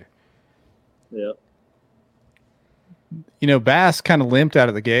out there. Yeah. Bass kind of limped out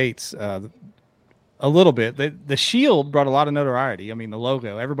of the gates a little bit. The shield brought a lot of notoriety. The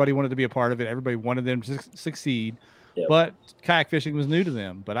logo, everybody wanted to be a part of it. Everybody wanted them to succeed, but kayak fishing was new to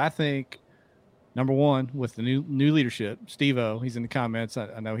them. But I think, number one, with the new leadership, Steve-O, he's in the comments.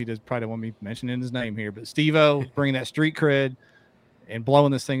 I know he probably don't want me mentioning his name here, but Steve-O bringing that street cred and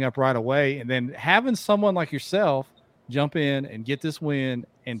blowing this thing up right away. And then having someone like yourself jump in and get this win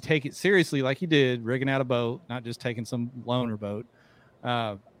and take it seriously like you did, rigging out a boat, not just taking some loaner boat,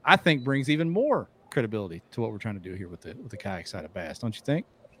 I think brings even more credibility to what we're trying to do here with the kayak side of Bass. Don't you think?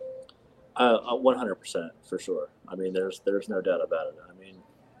 100% for sure. There's no doubt about it.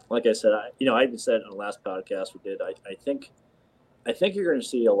 Like I said, I even said on the last podcast we did, I think you're going to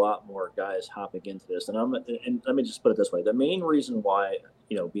see a lot more guys hopping into this. And let me just put it this way. The main reason why,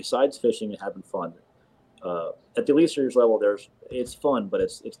 besides fishing and having fun, at the Elite Series level, it's fun, but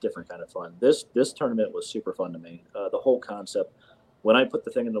it's different kind of fun. This tournament was super fun to me. The whole concept, when I put the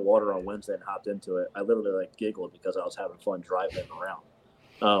thing in the water on Wednesday and hopped into it, I literally giggled because I was having fun driving it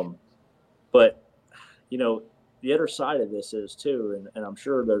around. But the other side of this is too, and I'm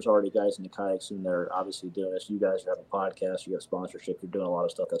sure there's already guys in the kayak scene that are obviously doing this. You guys have a podcast, you have sponsorship, you're doing a lot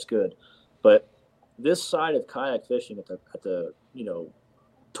of stuff that's good. But this side of kayak fishing at the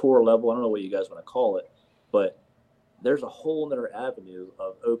tour level, I don't know what you guys want to call it, but there's a whole other avenue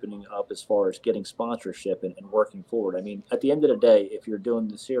of opening up as far as getting sponsorship and working forward. At the end of the day, if you're doing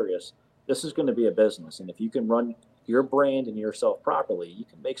this serious, this is going to be a business. And if you can run your brand and yourself properly, you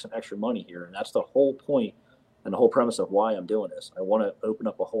can make some extra money here. And that's the whole point and the whole premise of why I'm doing this. I want to open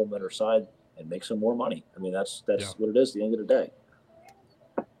up a whole other side and make some more money. That's what it is at the end of the day.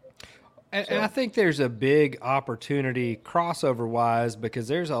 And I think there's a big opportunity crossover wise because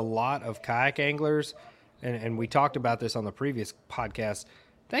there's a lot of kayak anglers, and we talked about this on the previous podcast.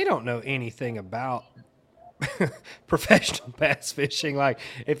 They don't know anything about professional bass fishing. Like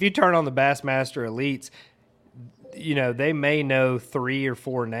if you turn on the Bassmaster Elites, you know, they may know 3 or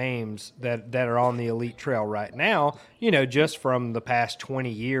 4 names that are on the elite trail right now, you know, just from the past 20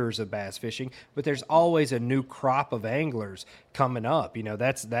 years of bass fishing, but there's always a new crop of anglers coming up. You know,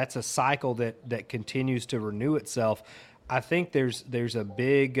 that's a cycle that continues to renew itself. I think there's a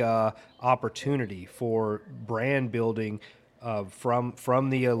big opportunity for brand building from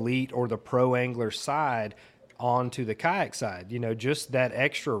the elite or the pro angler side onto the kayak side. You know, just that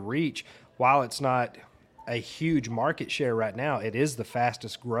extra reach, while it's not a huge market share right now, it is the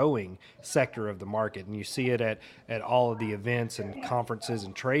fastest growing sector of the market, and you see it at all of the events and conferences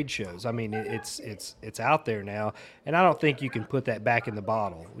and trade shows. I mean, it's out there now, and I don't think you can put that back in the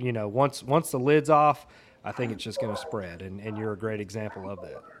bottle. You know, once the lid's off, I think it's just going to spread, and you're a great example of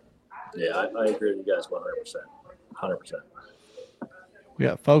that. Yeah, I agree with you guys 100%. 100%. We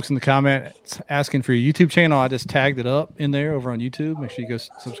got folks in the comments asking for your YouTube channel. I just tagged it up in there over on YouTube. Make sure you go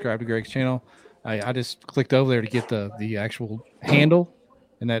subscribe to Greg's channel. I just clicked over there to get the actual handle,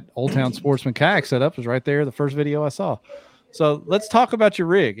 and that Old Town Sportsman kayak setup is right there, the first video I saw. So let's talk about your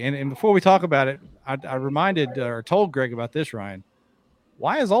rig. And before we talk about it, I reminded or told Greg about this, Ryan.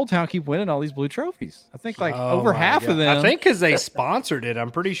 Why does Old Town keep winning all these blue trophies? I think over half of them. I think because they sponsored it.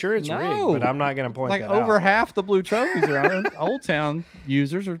 I'm pretty sure it's rigged, but I'm not going to point that out. Like over half the blue trophies around Old Town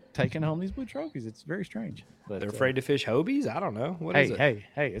users are taking home these blue trophies. It's very strange. But they're afraid to fish Hobies? I don't know. What is it? Hey,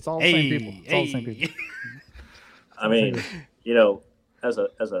 it's all the same people. It's all the same people. I mean, you know, as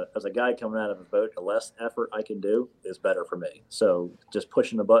a guy coming out of a boat, the less effort I can do is better for me. So just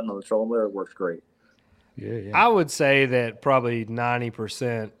pushing the button on the trolling motor works great. Yeah. I would say that probably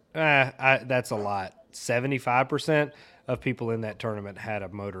 90%, that's a lot. 75% of people in that tournament had a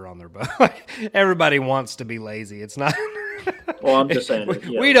motor on their boat. Everybody wants to be lazy. It's not. Well, I'm just saying.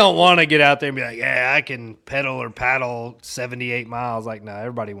 We don't want to get out there and be like, yeah, I can pedal or paddle 78 miles. Like, no,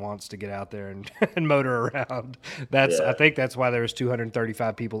 everybody wants to get out there and motor around. I think that's why there was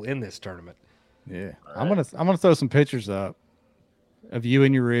 235 people in this tournament. Yeah. I'm gonna throw some pictures up of you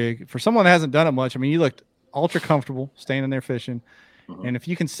and your rig. For someone that hasn't done it much, I mean, you looked ultra comfortable standing there fishing. Mm-hmm. And if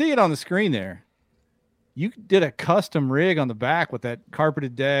you can see it on the screen there, you did a custom rig on the back with that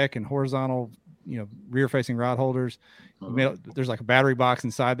carpeted deck and horizontal, you know, rear facing rod holders. Mm-hmm. There's like a battery box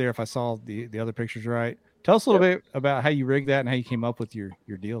inside there, if I saw the other pictures right. Tell us a little bit about how you rigged that and how you came up with your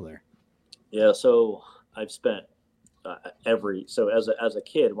deal there. Yeah, so I've spent as a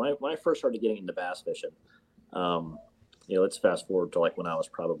kid, when I first started getting into bass fishing, you know, let's fast forward to like when I was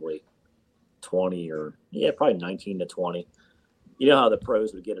probably 20 probably 19 to 20. You know how the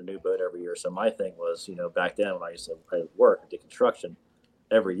pros would get a new boat every year. So my thing was, you know, back then when I used to work at the construction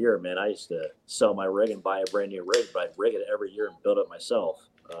every year, man, I used to sell my rig and buy a brand new rig, but I'd rig it every year and build it myself.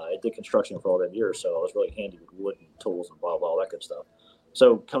 I did construction for all them years, so I was really handy with wood and tools and blah, blah, all that good stuff.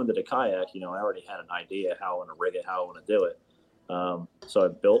 So coming to the kayak, you know, I already had an idea how I want to rig it, how I want to do it. So I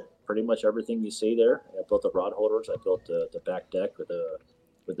built pretty much everything you see there. I built the rod holders. I built the back deck with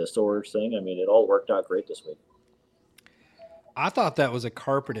the storage thing. I mean, it all worked out great this week. I thought that was a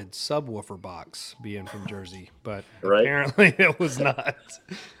carpeted subwoofer box, being from Jersey, but apparently it was not.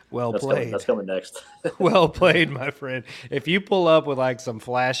 Well played. That's coming next. Well played, my friend. If you pull up with like some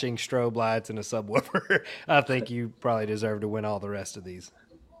flashing strobe lights and a subwoofer, I think you probably deserve to win all the rest of these.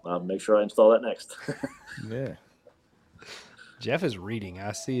 I'll make sure I install that next. Yeah. Jeff is reading.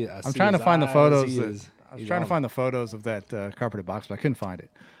 I'm trying to find the photos. I was trying to find the photos of that carpeted box, but I couldn't find it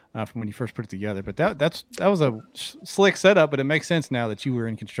from when you first put it together. But that was a slick setup, but it makes sense now that you were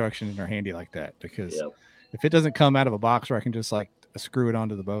in construction and are handy like that, because if it doesn't come out of a box where I can just like screw it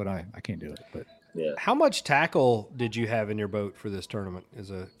onto the boat, I can't do it. But yeah. How much tackle did you have in your boat for this tournament is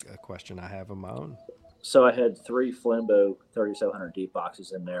a question I have of my own. So I had 3 Flambeau 3700 deep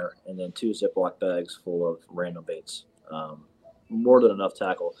boxes in there, and then 2 Ziploc bags full of random baits. More than enough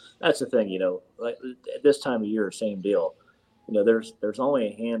tackle. That's the thing, you know, like at this time of year, same deal. You know, there's only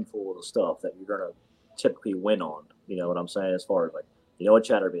a handful of stuff that you're going to typically win on. You know what I'm saying? As far as like, you know what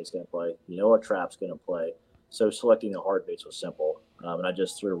chatterbait's going to play, you know what trap's going to play. So selecting the hard baits was simple. And I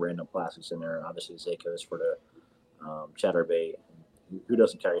just threw random plastics in there. And obviously Zecos for the chatterbait. Who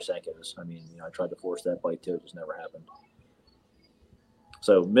doesn't carry Senkos? I mean, you know, I tried to force that bite too. It just never happened.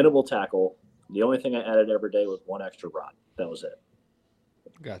 So minimal tackle. The only thing I added every day was 1 extra rod. That was it.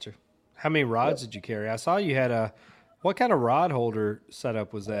 Gotcha. How many rods did you carry? I saw you had what kind of rod holder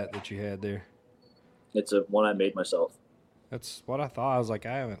setup was that you had there? It's one I made myself. That's what I thought. I was like,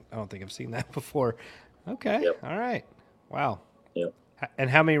 I don't think I've seen that before. Okay. Yep. All right. Wow. Yep. And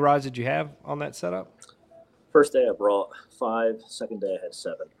how many rods did you have on that setup? First day I brought 5. Second day I had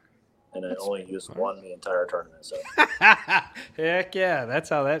 7. and I only used one the entire tournament. So Heck yeah, that's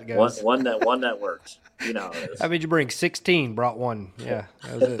how that goes. one that worked. You know how it is. How many you bring? 16. Brought one. Yeah,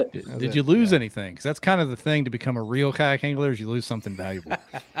 that was it. That was Did it. you lose anything? Because that's kind of the thing to become a real kayak angler is you lose something valuable.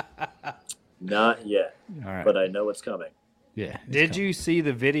 Not yet, All right. but I know it's coming. Yeah. it's Did coming. you see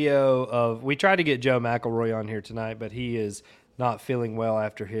the video of? We tried to get Joe McElroy on here tonight, but he is not feeling well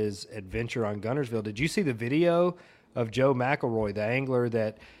after his adventure on Gunnersville. Did you see the video of Joe McElroy, the angler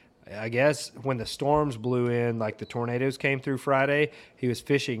that? I guess when the storms blew in, like the tornadoes came through Friday, he was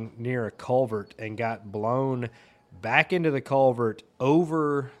fishing near a culvert and got blown back into the culvert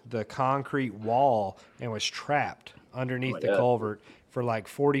over the concrete wall and was trapped underneath the God. culvert for like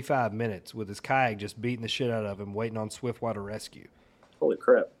 45 minutes with his kayak just beating the shit out of him, waiting on Swiftwater rescue. Holy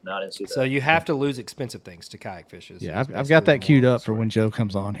crap! No, I didn't see that. So you have to lose expensive things to kayak fishers. Yeah, I've got that queued up for when Joe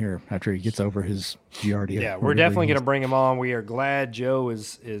comes on here after he gets over his Giardia. Yeah, we're definitely going to bring him on. We are glad Joe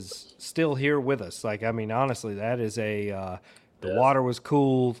is still here with us. Like, I mean, honestly, that is the water was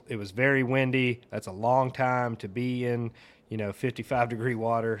cool. It was very windy. That's a long time to be in, 55-degree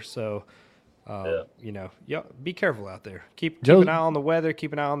water. So, be careful out there. Keep an eye on the weather.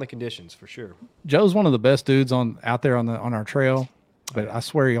 Keep an eye on the conditions for sure. Joe's one of the best dudes out there on our trail, but I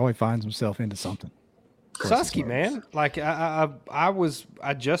swear he always finds himself into something. Susky, man. Like I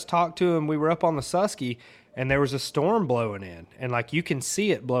just talked to him. We were up on the Susky, and there was a storm blowing in, and like you can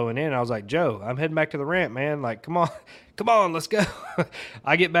see it blowing in. I was like, Joe, I'm heading back to the ramp, man. Like, come on, let's go.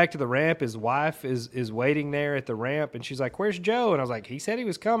 I get back to the ramp. His wife is waiting there at the ramp, and she's like, "Where's Joe?" And I was like, "He said he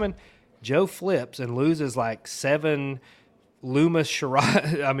was coming." Joe flips and loses like 7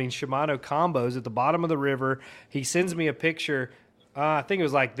 Shimano combos at the bottom of the river. He sends me a picture. I think it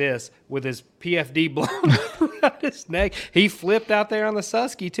was like this, with his PFD blown around his neck. He flipped out there on the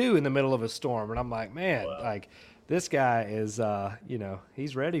Susky, too, in the middle of a storm. And I'm like, man, like, this guy is,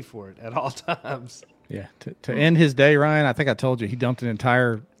 he's ready for it at all times. Yeah. To end his day, Ryan, I think I told you, he dumped an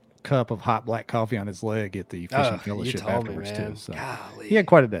entire cup of hot black coffee on his leg at the fishing fellowship you told afterwards, me, man. too. So Golly. he had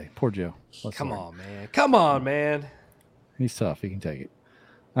quite a day. Poor Joe. Come on, man. He's tough. He can take it.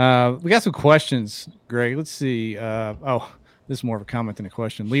 We got some questions, Greg. Let's see. This is more of a comment than a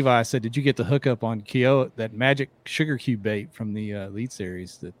question. Levi said, "Did you get the hookup on Kyo, that magic sugar cube bait from the Elite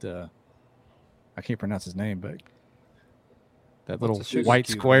Series that I can't pronounce his name, but that What's a little sugar white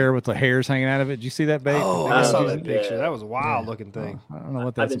cube square with the hairs hanging out of it? Did you see that bait? Oh, I I saw yeah. that picture. That was a wild looking thing. I don't know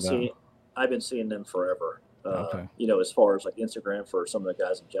what that's about. I've been seeing them forever. Okay. As far as like Instagram for some of the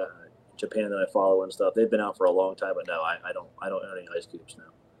guys in Japan that I follow and stuff, they've been out for a long time. But no, I don't own any ice cubes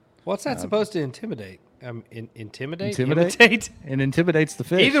now. What's that supposed to intimidate? Intimidate? Intimidate? It intimidates the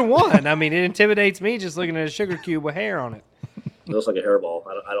fish. Either one. I mean, it intimidates me just looking at a sugar cube with hair on it. It looks like a hairball.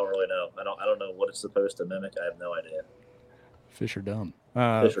 I don't really know. I don't know what it's supposed to mimic. I have no idea. Fish are dumb.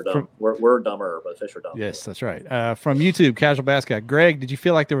 Fish are dumb. We're dumber, but fish are dumb. Yes, that's right. From YouTube, Casual Bass Guy. Greg, did you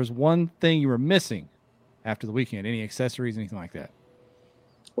feel like there was one thing you were missing after the weekend? Any accessories, anything like that?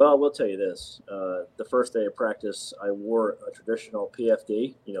 Well, I will tell you this. The first day of practice, I wore a traditional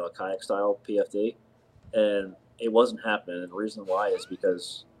PFD, a kayak style PFD, and it wasn't happening. And the reason why is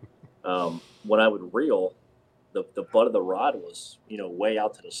because when I would reel, the butt of the rod was, way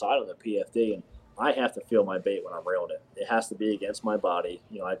out to the side of the PFD, and I have to feel my bait when I'm reeling it. It has to be against my body.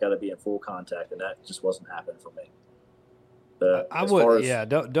 I got to be in full contact, and that just wasn't happening for me. I would,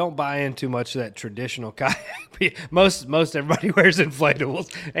 don't buy in too much to that traditional kayak. Most everybody wears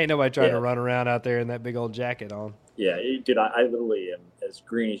inflatables. Ain't nobody trying to run around out there in that big old jacket on. Yeah, dude, I literally am as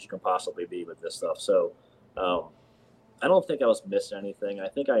green as you can possibly be with this stuff. So I don't think I was missing anything. I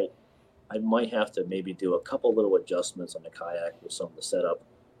think I might have to maybe do a couple little adjustments on the kayak with some of the setup.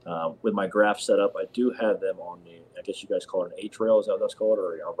 With my graph setup, I do have them on I guess you guys call it an H-rail, is that what that's called,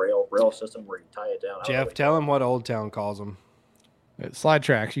 or a rail system where you tie it down. Jeff, tell him what Old Town calls them. Slide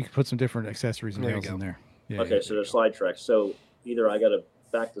tracks. You can put some different accessories and nails in there. Yeah, okay, so they're slide tracks. So either I got to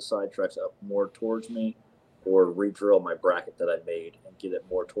back the side tracks up more towards me, or re-drill my bracket that I made and get it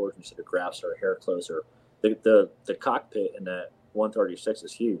more towards me so the graphs are a hair closer. The cockpit in that 136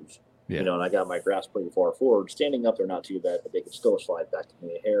 is huge. Yeah. And I got my graphs pretty far forward. Standing up, they're not too bad, but they can still slide back to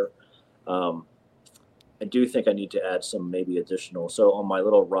me a hair. I do think I need to add some maybe additional. So on my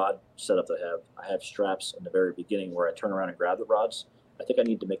little rod setup that I have straps in the very beginning where I turn around and grab the rods. I think I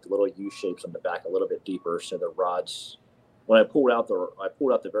need to make the little U shapes on the back a little bit deeper so the rods. When I pulled out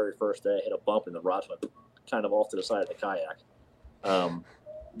the very first day, I hit a bump and the rods went kind of off to the side of the kayak.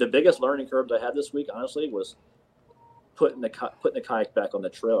 The biggest learning curves I had this week, honestly, was putting the kayak back on the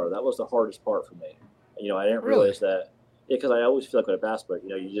trailer. That was the hardest part for me. I didn't realize that. Yeah, because I always feel like with a bass boat,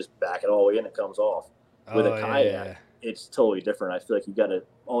 you just back it all the way in, it comes off. With a kayak, it's totally different. I feel like you got to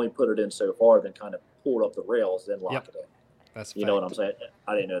only put it in so far, then kind of pull it up the rails, then lock it in. That's you know what I'm saying.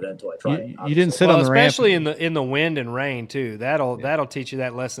 I didn't know that until I tried it. You didn't sit on the ramp, especially in the wind and rain too. That'll teach you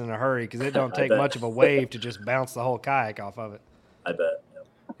that lesson in a hurry because it don't take much of a wave to just bounce the whole kayak off of it. I bet.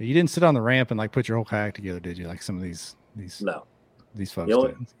 Yeah. You didn't sit on the ramp and like put your whole kayak together, did you? Like some of these no. These folks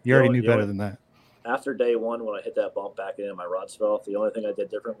did. You already knew better than that. After day one, when I hit that bump back in and my rods fell off, the only thing I did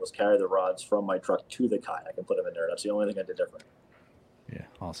different was carry the rods from my truck to the kayak and put them in there. That's the only thing I did different. Yeah,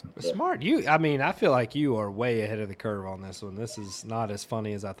 awesome. Smart. I feel like you are way ahead of the curve on this one. This is not as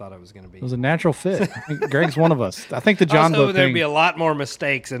funny as I thought it was going to be. It was a natural fit. I think Greg's one of us. I think the John boat there'd thing. be a lot more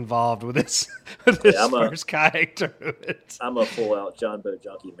mistakes involved with this, first kayak tournament. I'm a full out John boat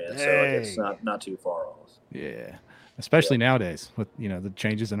junkie, man. So it's not too far off. Yeah. Especially nowadays with the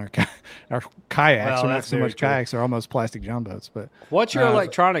changes in our kayaks. Well, are not so much kayaks; they're almost plastic John boats. But what's your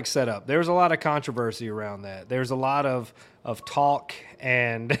electronic setup? There's a lot of controversy around that. There's a lot of talk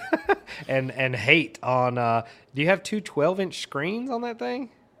and and hate on. Do you have two 12-inch screens on that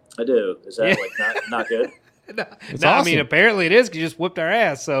thing? I do. Is that not good? No, awesome. I mean apparently it is. Cause you just whipped our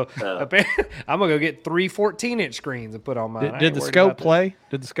ass. So I'm gonna go get 3 14-inch screens and put on mine. Did the scope play?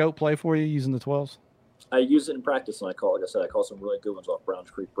 Did the scope play for you using the 12s? I used it in practice, and I caught some really good ones off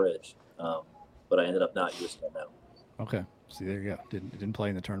Browns Creek Bridge, but I ended up not using them now. Okay, see, there you go. Didn't play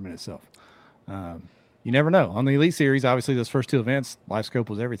in the tournament itself. You never know. On the Elite Series, obviously, those first two events, live scope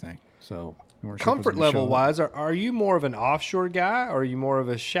was everything. So comfort level wise, are you more of an offshore guy or are you more of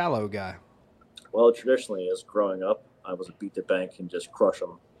a shallow guy? Well, traditionally, as growing up, I was a beat the bank and just crush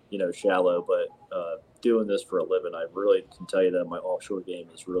them, shallow. But doing this for a living, I really can tell you that my offshore game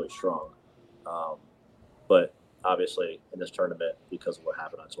is really strong. But obviously in this tournament, because of what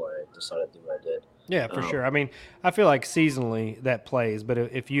happened, that's why I decided to do what I did. Yeah, for sure. I mean, I feel like seasonally that plays, but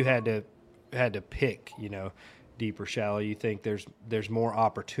if you had to pick, deep or shallow, you think there's more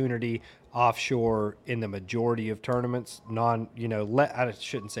opportunity offshore in the majority of tournaments, I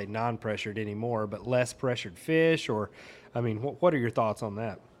shouldn't say non-pressured anymore, but less pressured fish, or, I mean, what are your thoughts on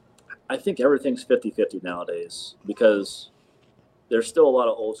that? I think everything's 50-50 nowadays because there's still a lot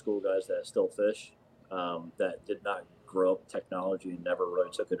of old school guys that still fish. That did not grow up technology and never really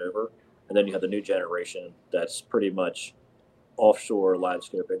took it over. And then you have the new generation that's pretty much offshore live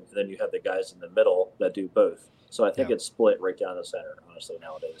scoping. And then you have the guys in the middle that do both. So I think it's split right down the center, honestly,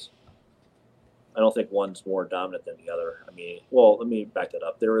 nowadays. I don't think one's more dominant than the other. I mean, well, let me back that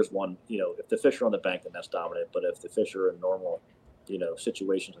up. There is one, if the fish are on the bank, then that's dominant. But if the fish are in normal,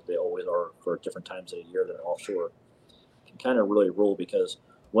 situations that they always are for different times of the year than offshore, can kind of really rule because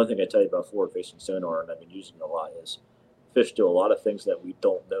one thing I tell you about forward-facing sonar, and I've been using it a lot, is fish do a lot of things that we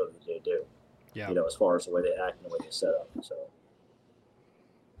don't know that they do. Yeah. As far as the way they act and the way they set up. So.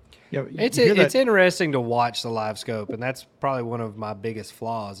 Yeah, it's interesting to watch the live scope, and that's probably one of my biggest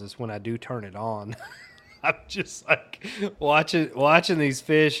flaws is when I do turn it on. I'm just like watching these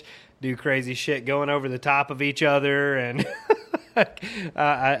fish do crazy shit, going over the top of each other, and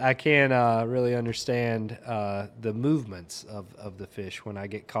I can't really understand the movements of the fish when I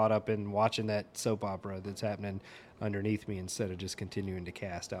get caught up in watching that soap opera that's happening underneath me instead of just continuing to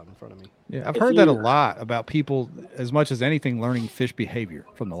cast out in front of me. Yeah, I've heard that a lot about people, as much as anything, learning fish behavior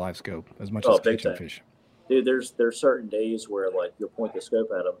from the live scope as much as catching fish. Dude, there's certain days where like you'll point the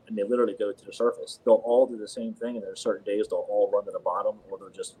scope at them and they literally go to the surface. They'll all do the same thing, and there's certain days they'll all run to the bottom or they'll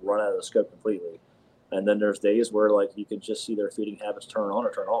just run out of the scope completely. And then there's days where like you can just see their feeding habits turn on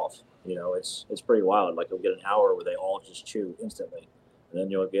or turn off. It's pretty wild. Like you'll get an hour where they all just chew instantly, and then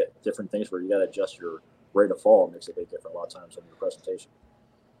you'll get different things where you got to adjust your rate of fall. It makes a big difference a lot of times in your presentation.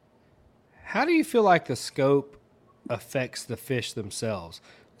 How do you feel like the scope affects the fish themselves?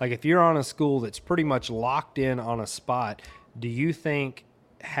 Like if you're on a school that's pretty much locked in on a spot, do you think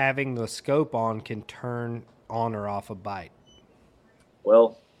having the scope on can turn on or off a bite?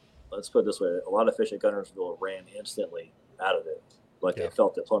 Well, let's put it this way. A lot of fish at Guntersville ran instantly out of it. Like they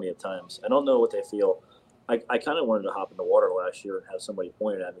felt it plenty of times. I don't know what they feel. I kind of wanted to hop in the water last year and have somebody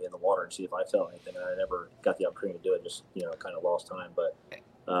point at me in the water and see if I felt anything. And I never got the opportunity to do it. Just, kind of lost time. But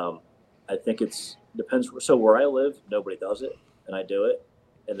I think it depends. So where I live, nobody does it, and I do it.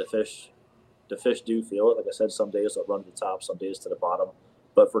 And the fish do feel it. Like I said, some days they'll run to the top, some days to the bottom.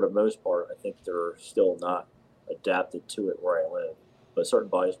 But for the most part, I think they're still not adapted to it where I live. But certain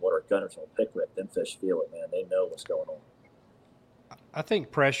bodies of water, Guntersville, Pickwick, them fish feel it, man. They know what's going on. I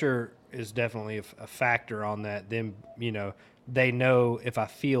think pressure is definitely a factor on that. Them, they know if I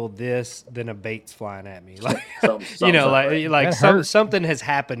feel this, then a bait's flying at me. Like, something has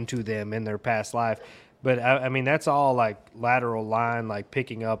happened to them in their past life. But I mean, that's all like lateral line, like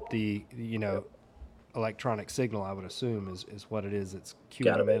picking up the, electronic signal, I would assume, is what it is that's cueing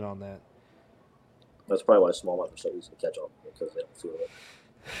Gotta them be. in on that. That's probably why smallmouth are so easy to catch on, because they don't feel it.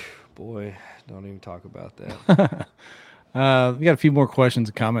 Boy, don't even talk about that. We got a few more questions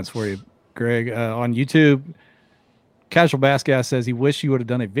and comments for you, Greg. On YouTube, Casual Bass Guy says he wished you would have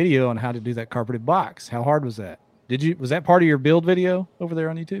done a video on how to do that carpeted box. How hard was that? Was that part of your build video over there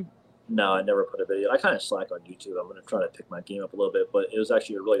on YouTube? No, I never put a video. I kind of slack on YouTube. I'm going to try to pick my game up a little bit, but it was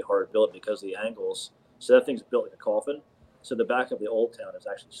actually a really hard build because of the angles. So that thing's built like a coffin. So the back of the Old Town is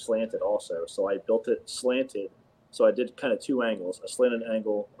actually slanted also. So I built it slanted. So I did kind of two angles, a slanted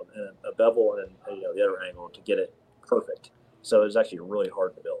angle and a bevel, and then the other angle to get it perfect. So it was actually really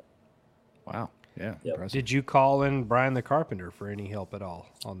hard to build. Wow. Yeah. Yep. Impressive. Did you call in Brian the Carpenter for any help at all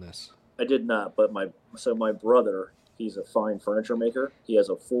on this? I did not, but my brother, he's a fine furniture maker. He has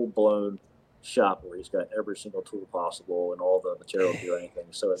a full-blown shop where he's got every single tool possible and all the material to do anything.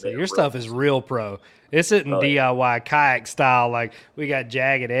 So your stuff is real pro. This isn't DIY kayak style. Like we got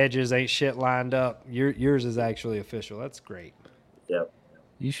jagged edges, ain't shit lined up. Yours is actually official. That's great. Yep.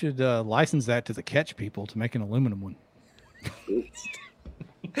 You should license that to the Catch people to make an aluminum one.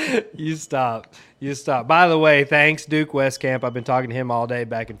 You stop. By the way, thanks Duke Westcamp. I've been talking to him all day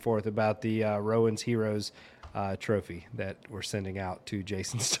back and forth about the Rowan's Heroes trophy that we're sending out to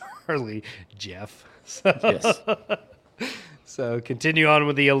Jason Starley, Jeff. So, Yes. So continue on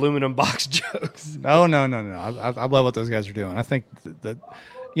with the aluminum box jokes. No. I love what those guys are doing. I think that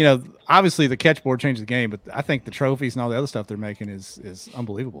obviously the Catch board changed the game, but I think the trophies and all the other stuff they're making is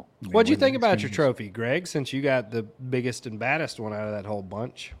unbelievable. I mean, What'd you what think the about your experience- trophy, Greg, since you got the biggest and baddest one out of that whole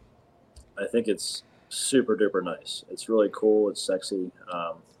bunch? I think it's super duper nice. It's really cool. It's sexy.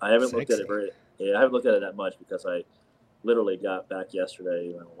 I haven't looked at it I haven't looked at it that much because I literally got back yesterday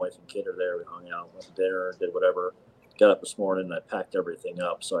when my wife and kid are there. We hung out, went to dinner, did whatever. Got up this morning and I packed everything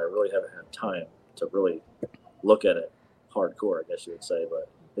up. So I really haven't had time to really look at it hardcore, I guess you would say. But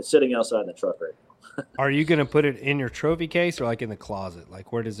it's sitting outside in the truck right now. Are you going to put it in your trophy case or like in the closet?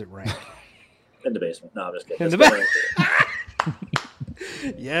 Like where does it rank? In the basement. No, I'm just kidding. In the back.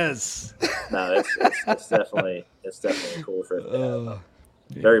 Yes. No, it's definitely a cool trip.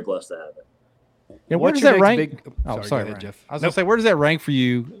 Very blessed to have it. Yeah, where What's does your that next rank? big- Oh, Sorry, sorry, go ahead, Ryan. Jeff. I was gonna say, where does that rank for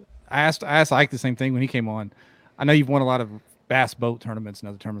you? I asked Ike the same thing when he came on. I know you've won a lot of bass boat tournaments and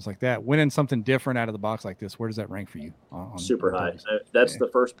other tournaments like that. Winning something different out of the box like this, where does that rank for you? Super high. trophies? That's the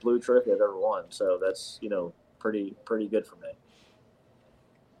first blue trophy I've ever won, so that's pretty good for me.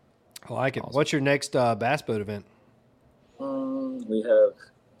 I like it. Awesome. What's your next bass boat event? We have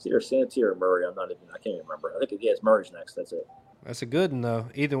it's either Santee or Murray. I can't even remember. I think it's Murray's next. That's it. That's a good one though.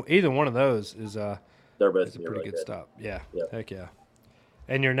 Either one of those is They're both is a gonna be pretty really good stop. Yeah. Yep. Heck yeah.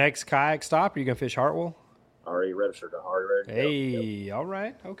 And your next kayak stop? Are you gonna fish Hartwell? Already registered. Already ready. to go. Hey, Yep. all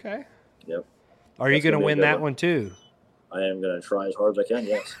right, okay. Yep. Are you That's gonna gonna be a win good that one. one too? I am going to try as hard as I can.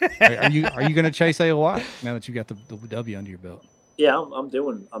 Yes. Are you going to chase AOI now that you got the W under your belt? Yeah, I'm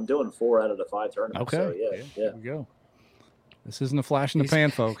doing 4 out of the 5 tournaments. Okay. So yeah. There we go. This isn't a flash in the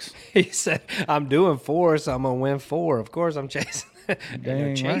pan, folks. He said, "I'm doing 4, so I'm gonna win 4. Of course, I'm chasing. Ain't no Dang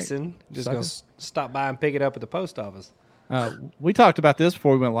right. chasing. Just gonna stop by and pick it up at the post office." We talked about this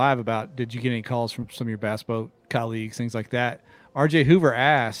before we went live about did you get any calls from some of your bass boat colleagues, things like that. RJ Hoover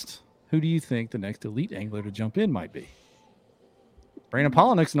asked, who do you think the next elite angler to jump in might be? Brandon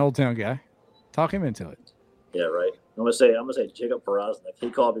Polinick's an Old Town guy. Talk him into it. Yeah, right. I'm gonna say Jacob Porosnik. He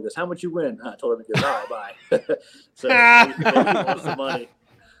called me. He goes, "How much you win?" I told him, "He goes, all right, bye." So he wants the money.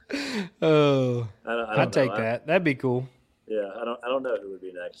 Oh, I don't I'd take know. that. That'd be cool. Yeah, I don't know who would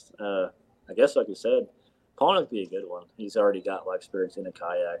be next. I guess like you said, Polnick would be a good one. He's already got experience in a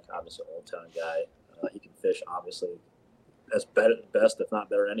kayak. Obviously, an Old Town guy. He can fish obviously as best, if not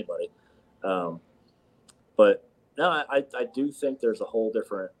better than anybody. But no, I do think there's a whole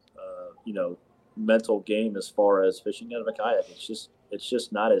different mental game as far as fishing out of a kayak. It's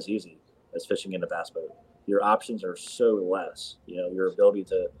just not as easy as fishing in a bass boat. Your options are so less. Your ability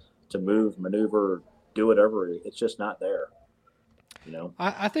to move, maneuver, do whatever, it's just not there.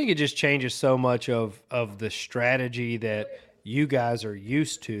 I think it just changes so much of the strategy that you guys are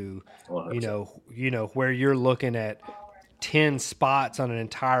used to. 100%. Where you're looking at 10 spots on an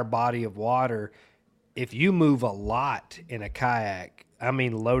entire body of water. If you move a lot in a kayak,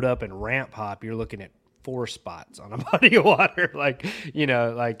 load up and ramp hop, you're looking at 4 spots on a body of water.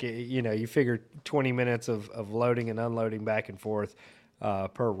 You figure 20 minutes of loading and unloading back and forth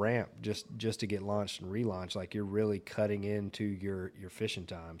per ramp just to get launched and relaunched. Like you're really cutting into your fishing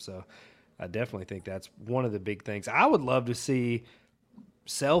time. So I definitely think that's one of the big things. I would love to see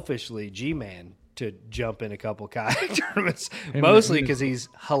selfishly G-Man to jump in a couple kayak tournaments, mostly because he's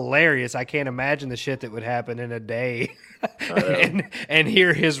hilarious. I can't imagine the shit that would happen in a day and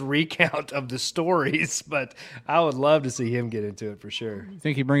hear his recount of the stories, but I would love to see him get into it for sure. You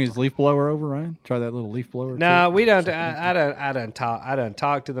think he bring his leaf blower over, Ryan? Try that little leaf blower? No, we don't. I done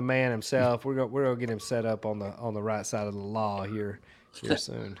talk to the man himself. We're gonna get him set up on the right side of the law here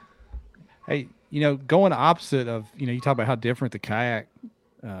soon. Hey, going opposite of, you talk about how different the kayak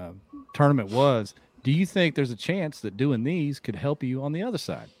tournament was. Do you think there's a chance that doing these could help you on the other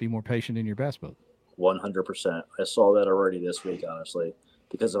side, be more patient in your bass boat? 100%. I saw that already this week, honestly,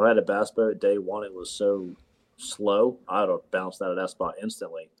 because if I had a bass boat day one, it was so slow, I'd have bounced out of that spot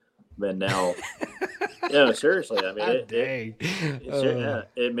instantly. But now, seriously, I mean,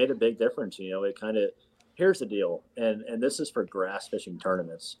 it made a big difference. It kind of, here's the deal, and this is for grass fishing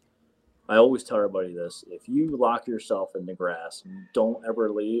tournaments. I always tell everybody this: if you lock yourself in the grass and don't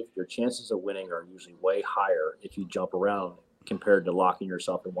ever leave, your chances of winning are usually way higher if you jump around compared to locking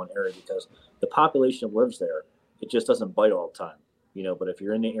yourself in one area, because the population lives there. It just doesn't bite all the time, but if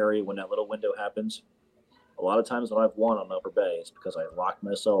you're in the area when that little window happens, a lot of times when I've won on Upper Bay, it's because I locked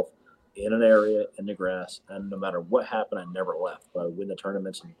myself in an area in the grass, and no matter what happened, I never left. But I win the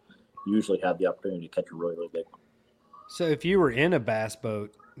tournaments and usually have the opportunity to catch a really, really big one. So if you were in a bass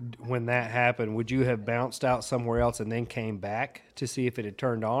boat when that happened, would you have bounced out somewhere else and then came back to see if it had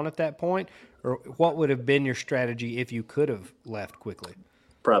turned on at that point? Or what would have been your strategy if you could have left quickly?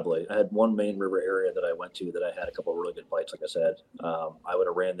 Probably. I had one main river area that I went to that I had a couple of really good bites, like I said. I would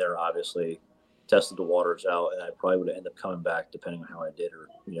have ran there, obviously, tested the waters out, and I probably would have ended up coming back depending on how I did or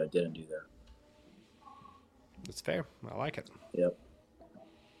didn't do there. That's fair. I like it. Yep.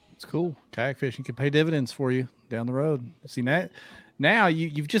 It's cool. Kayak fishing can pay dividends for you down the road. See, now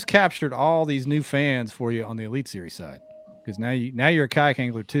you've just captured all these new fans for you on the Elite Series side, because now you're a kayak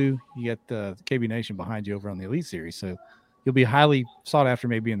angler too. You got the KB Nation behind you over on the Elite Series, so you'll be highly sought after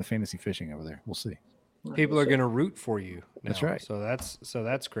maybe in the fantasy fishing over there. We'll see. People are going to root for you now. That's right. So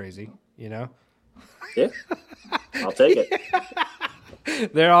that's crazy, Yeah, I'll take it.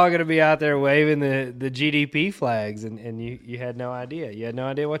 They're all going to be out there waving the GDP flags, and you had no idea. You had no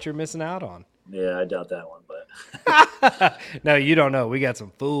idea what you're missing out on. Yeah, I doubt that one, but no, you don't know. We got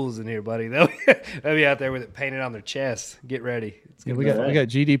some fools in here, buddy. They'll be out there with it painted on their chest. Get ready. We got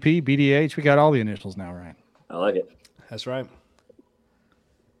GDP, BDH. We got all the initials now, Ryan. I like it. That's right.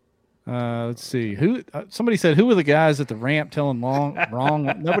 Let's see. Somebody said, who were the guys at the ramp telling wrong?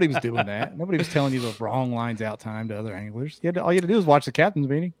 Nobody was doing that. Nobody was telling you the wrong lines out time to other anglers. All you had to do was watch the captain's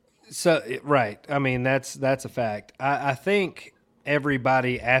meeting. So, right. I mean, that's a fact. I think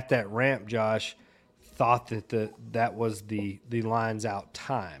everybody at that ramp, Josh, thought that was the lines out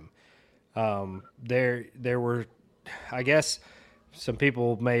time. There were, I guess, some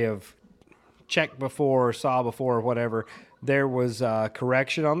people may have checked before or saw before or whatever. There was a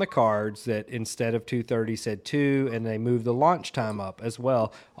correction on the cards that instead of 2:30 said 2, and they moved the launch time up as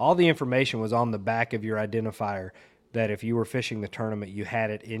well. All the information was on the back of your identifier, that if you were fishing the tournament, you had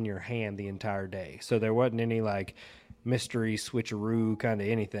it in your hand the entire day. So there wasn't any like mystery switcheroo kind of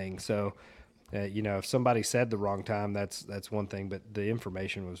anything. So, if somebody said the wrong time, that's one thing, but the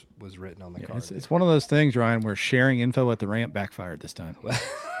information was written on the card. It's one of those things, Ryan, where sharing info at the ramp backfired this time.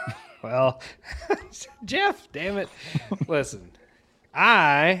 Well, Jeff, damn it. Listen,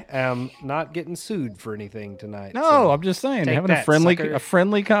 I am not getting sued for anything tonight. No, so I'm just saying, having that, a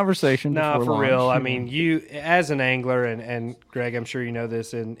friendly conversation. No, for launch. real. I mean, you, as an angler, and Greg, I'm sure you know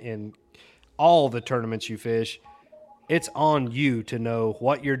this, in all the tournaments you fish, it's on you to know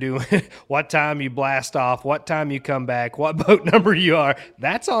what you're doing, what time you blast off, what time you come back, what boat number you are.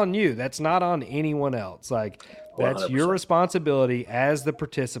 That's on you. That's not on anyone else. Like, that's 100%. Your responsibility as the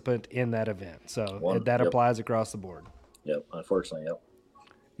participant in that event. So that applies across the board. Yep, unfortunately, yep.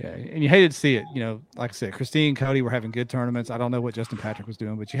 Yeah, and you hated to see it. Like I said, Christine and Cody were having good tournaments. I don't know what Justin Patrick was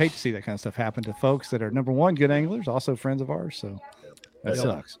doing, but you hate to see that kind of stuff happen to folks that are, number one, good anglers, also friends of ours. So that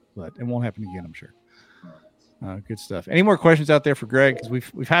sucks, but it won't happen again, I'm sure. Good stuff. Any more questions out there for Greg? Because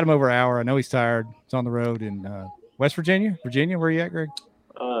we've had him over an hour. I know he's tired. He's on the road in West Virginia. Virginia, where are you at, Greg?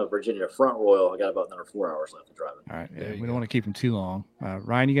 Virginia, Front Royal. I got about another 4 hours left of driving. All right. Yeah, we don't want to keep him too long.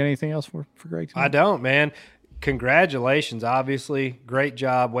 Ryan, you got anything else for Greg tonight? I don't, man. Congratulations, obviously. Great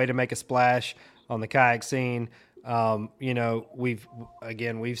job. Way to make a splash on the kayak scene. We've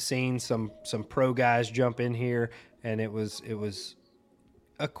seen some pro guys jump in here, and it was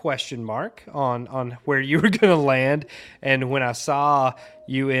a question mark on where you were going to land. And when I saw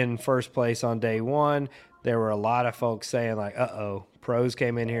you in first place on day one, there were a lot of folks saying like, uh-oh, pros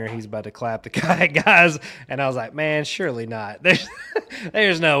came in here and he's about to clap the kayak guys, and I was like, man, surely not.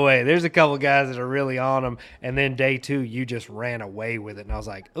 There's no way. There's a couple guys that are really on them, and then day 2 you just ran away with it, and I was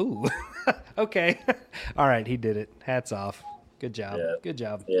like, ooh, okay, all right, he did it. Hats off. Good job. Yeah. Good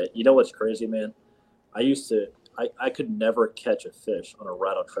job. Yeah, you know what's crazy, man? I could never catch a fish on a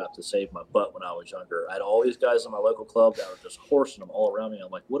rattle trap to save my butt when I was younger. I had all these guys in my local club that were just horsing them all around me.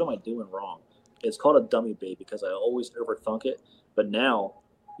 I'm like, what am I doing wrong? It's called a dummy bait because I always overthunk it. But now,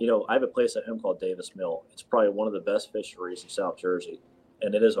 I have a place at home called Davis Mill. It's probably one of the best fisheries in South Jersey,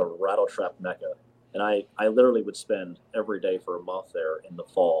 and it is a rattle trap mecca. And I literally would spend every day for a month there in the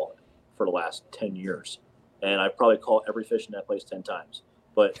fall for the last 10 years. And I probably caught every fish in that place 10 times.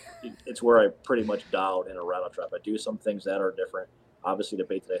 But it's where I pretty much dialed in a rattle trap. I do some things that are different. Obviously, the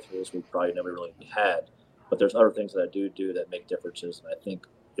bait that I threw this week probably never really had. But there's other things that I do that make differences. And I think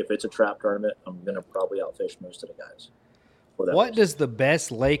if it's a trap tournament, I'm going to probably outfish most of the guys. What does the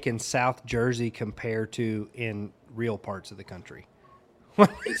best lake in South Jersey compare to in real parts of the country?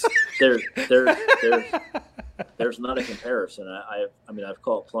 There's not a comparison. I've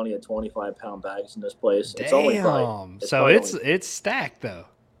caught plenty of 25-pound bags in this place. Damn. It's only probably, so it's stacked though.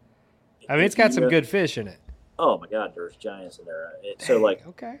 I mean, it's got some good fish in it. Oh my God, there's giants in there.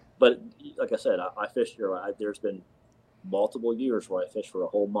 Okay. But like I said, I fished here. There's been multiple years where I fish for a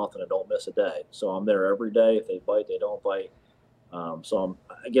whole month and I don't miss a day. So I'm there every day. If they bite, they don't bite. So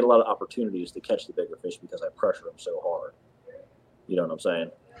I get a lot of opportunities to catch the bigger fish because I pressure them so hard. You know what I'm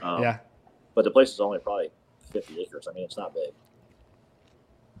saying? Yeah. But the place is only probably 50 acres. I mean, it's not big.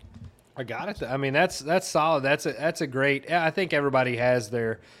 I got it. I mean, that's solid. That's a great. I think everybody has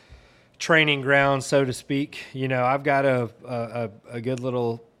their training ground, so to speak. I've got a good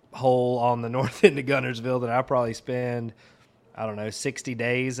little hole on the north end of Guntersville that I probably spend, 60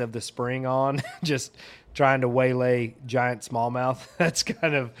 days of the spring on, just trying to waylay giant smallmouth. That's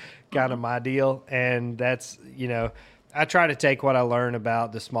kind of my deal, and that's I try to take what I learn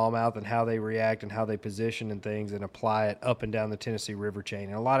about the smallmouth and how they react and how they position and things and apply it up and down the Tennessee River chain.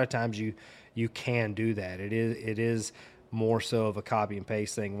 And a lot of times you can do that. It is more so of a copy and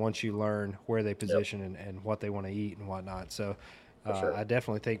paste thing once you learn where they position and what they want to eat and whatnot. So Sure. I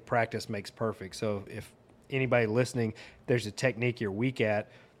definitely think practice makes perfect. So if anybody listening, there's a technique you're weak at,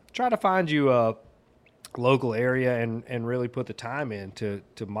 try to find you a local area and really put the time in to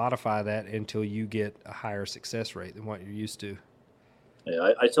modify that until you get a higher success rate than what you're used to.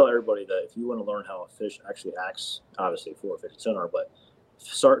 Yeah, I tell everybody that if you want to learn how a fish actually acts, obviously for a fish sonar, but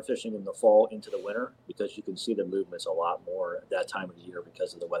start fishing in the fall into the winter because you can see the movements a lot more at that time of the year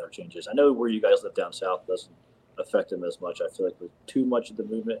because of the weather changes. I know where you guys live down south doesn't affect them as much. I feel like with too much of the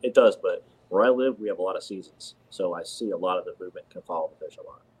movement, it does, but where I live, we have a lot of seasons. So I see a lot of the movement can follow the fish a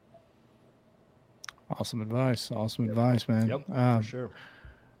lot. Awesome advice. Awesome advice, man. Yep, for sure.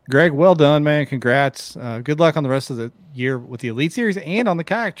 Greg, well done, man. Congrats. Good luck on the rest of the year with the Elite Series and on the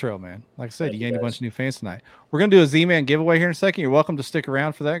kayak trail, man. Like I said, Thank you you, gained a guys. bunch of new fans tonight. We're going to do a Z-Man giveaway here in a second. You're welcome to stick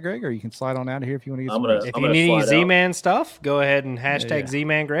around for that, Greg, or you can slide on out of here if you want to get I'm some gonna- rest. If I'm you need any slide out. Z-Man stuff, go ahead and hashtag Yeah.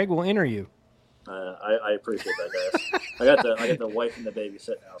 Z-Man Greg. We'll enter you. I appreciate that, guys. I got the wife and the baby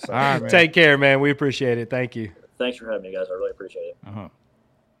sitting outside. All right, man. Take care, man. We appreciate it. Thank you. Thanks for having me, guys. I really appreciate it. Uh-huh.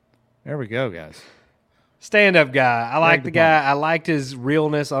 There we go, guys. Stand-up guy. I like Greg the DePalma. guy. I liked his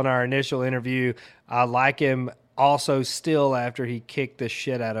realness on our initial interview. I like him also still after he kicked the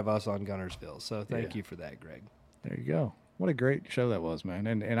shit out of us on Guntersville. So thank you for that, Greg. There you go. What a great show that was, man.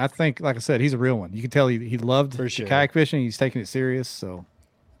 And I think, like I said, he's a real one. You can tell he loved For sure. kayak fishing. He's taking it serious. So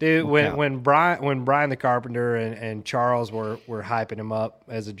Dude, Look out. when Brian the Carpenter and Charles were hyping him up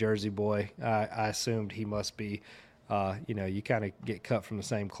as a Jersey boy, I assumed he must be, you kind of get cut from the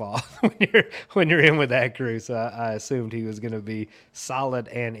same cloth when you're in with that crew. So I assumed he was going to be solid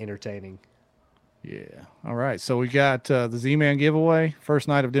and entertaining. yeah. All right. So we got the Z-Man giveaway. First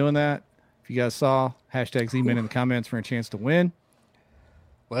night of doing that. If you guys saw, hashtag Z-Man in the comments for a chance to win.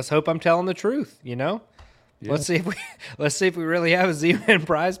 Let's hope I'm telling the truth. Yeah. Let's see if we really have a Z-Man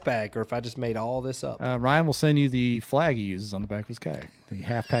prize pack, or if I just made all this up. Ryan will send you the flag he uses on the back of his kayak. The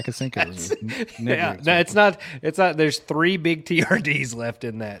half pack of Sinkos. Yeah, no, it's not. There's 3 big TRDs left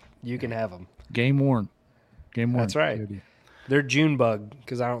in that. You can have them. Game worn. That's right. They're June bug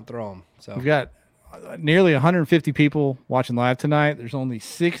because I don't throw them. So We've got nearly 150 people watching live tonight. There's only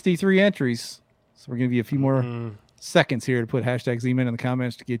 63 entries. So we're going to give you a few more seconds here to put hashtag Z-Man in the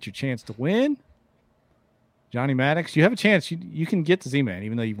comments to get your chance to win. Johnny Maddox, you have a chance. You can get to Z-Man,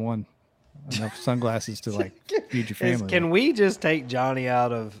 even though you've won enough sunglasses to feed your family. Can we just take Johnny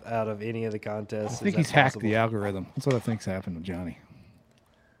out of any of the contests? I think he's hacked the algorithm. That's what I think's happened with Johnny.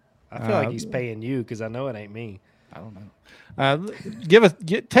 I feel like he's paying you because I know it ain't me. I don't know.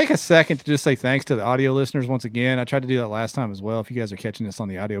 Take a second to just say thanks to the audio listeners once again. I tried to do that last time as well. If you guys are catching this on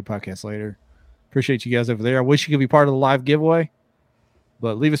the audio podcast later, appreciate you guys over there. I wish you could be part of the live giveaway,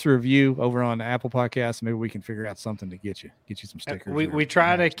 but leave us a review over on Apple Podcasts. Maybe we can figure out something to get you some stickers. We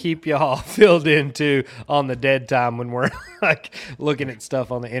try to keep y'all filled in too on the dead time when we're like looking at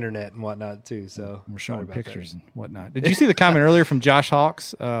stuff on the internet and whatnot too. So we're showing pictures and whatnot. Did you see the comment earlier from Josh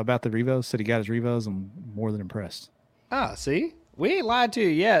Hawks about the Revos? Said he got his Revos. I'm more than impressed. Ah, see, we ain't lied to you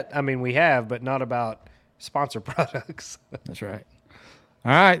yet. I mean, we have, but not about sponsor products. That's right.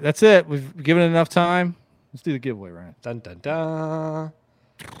 All right, that's it. We've given it enough time. Let's do the giveaway, Ryan. Dun dun dun.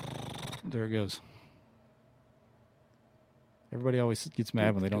 There it goes. Everybody always gets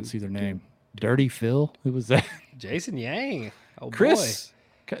mad when they don't see their name. Dirty Phil? Who was that? Jason Yang. Oh, Chris.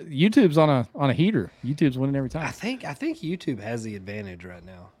 Boy. YouTube's on a heater. YouTube's winning every time. I think YouTube has the advantage right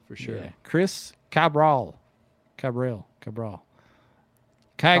now for sure. Yeah. Chris Cabral. Kayak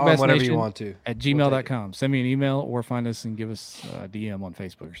whatever you want to at gmail.com. Send me an email or find us and give us a DM on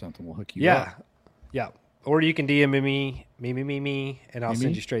Facebook or something. We'll hook you up. Yeah. Or you can DM me, and I'll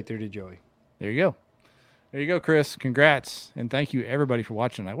send you straight through to Joey. There you go, Chris. Congrats. And thank you, everybody, for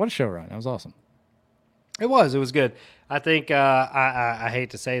watching tonight. What a show, Ryan. That was awesome. It was good. I think, I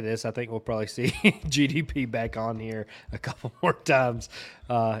hate to say this, I think we'll probably see GDP back on here a couple more times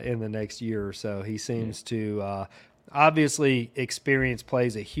in the next year or so. He seems to, obviously, experience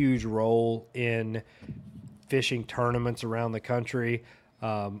plays a huge role in fishing tournaments around the country.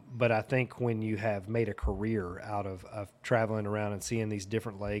 But I think when you have made a career out of traveling around and seeing these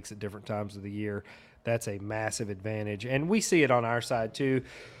different lakes at different times of the year, that's a massive advantage. And we see it on our side too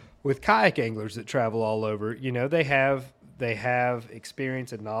with kayak anglers that travel all over. You know, they have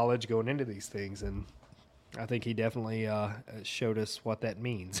experience and knowledge going into these things. And I think he definitely showed us what that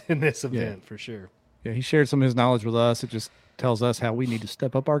means in this event for sure. Yeah, he shared some of his knowledge with us. It just tells us how we need to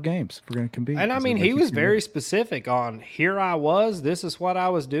step up our games if we're going to compete. And I mean, he was very specific on here I was, this is what I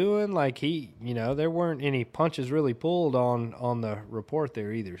was doing. Like there weren't any punches really pulled on the report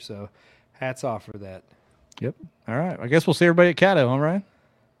there either. So hats off for that. Yep. All right. I guess we'll see everybody at Caddo, huh, Ryan?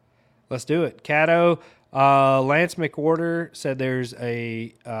 Let's do it. Caddo, Lance McWhorter said there's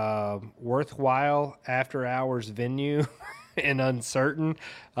a worthwhile after hours venue and uncertain.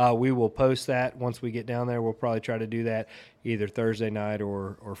 We will post that once we get down there. We'll probably try to do that either Thursday night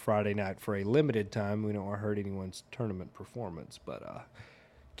or Friday night for a limited time. We don't want to hurt anyone's tournament performance, but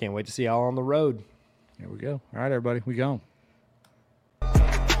can't wait to see y'all on the road. There we go. All right, everybody, we gone.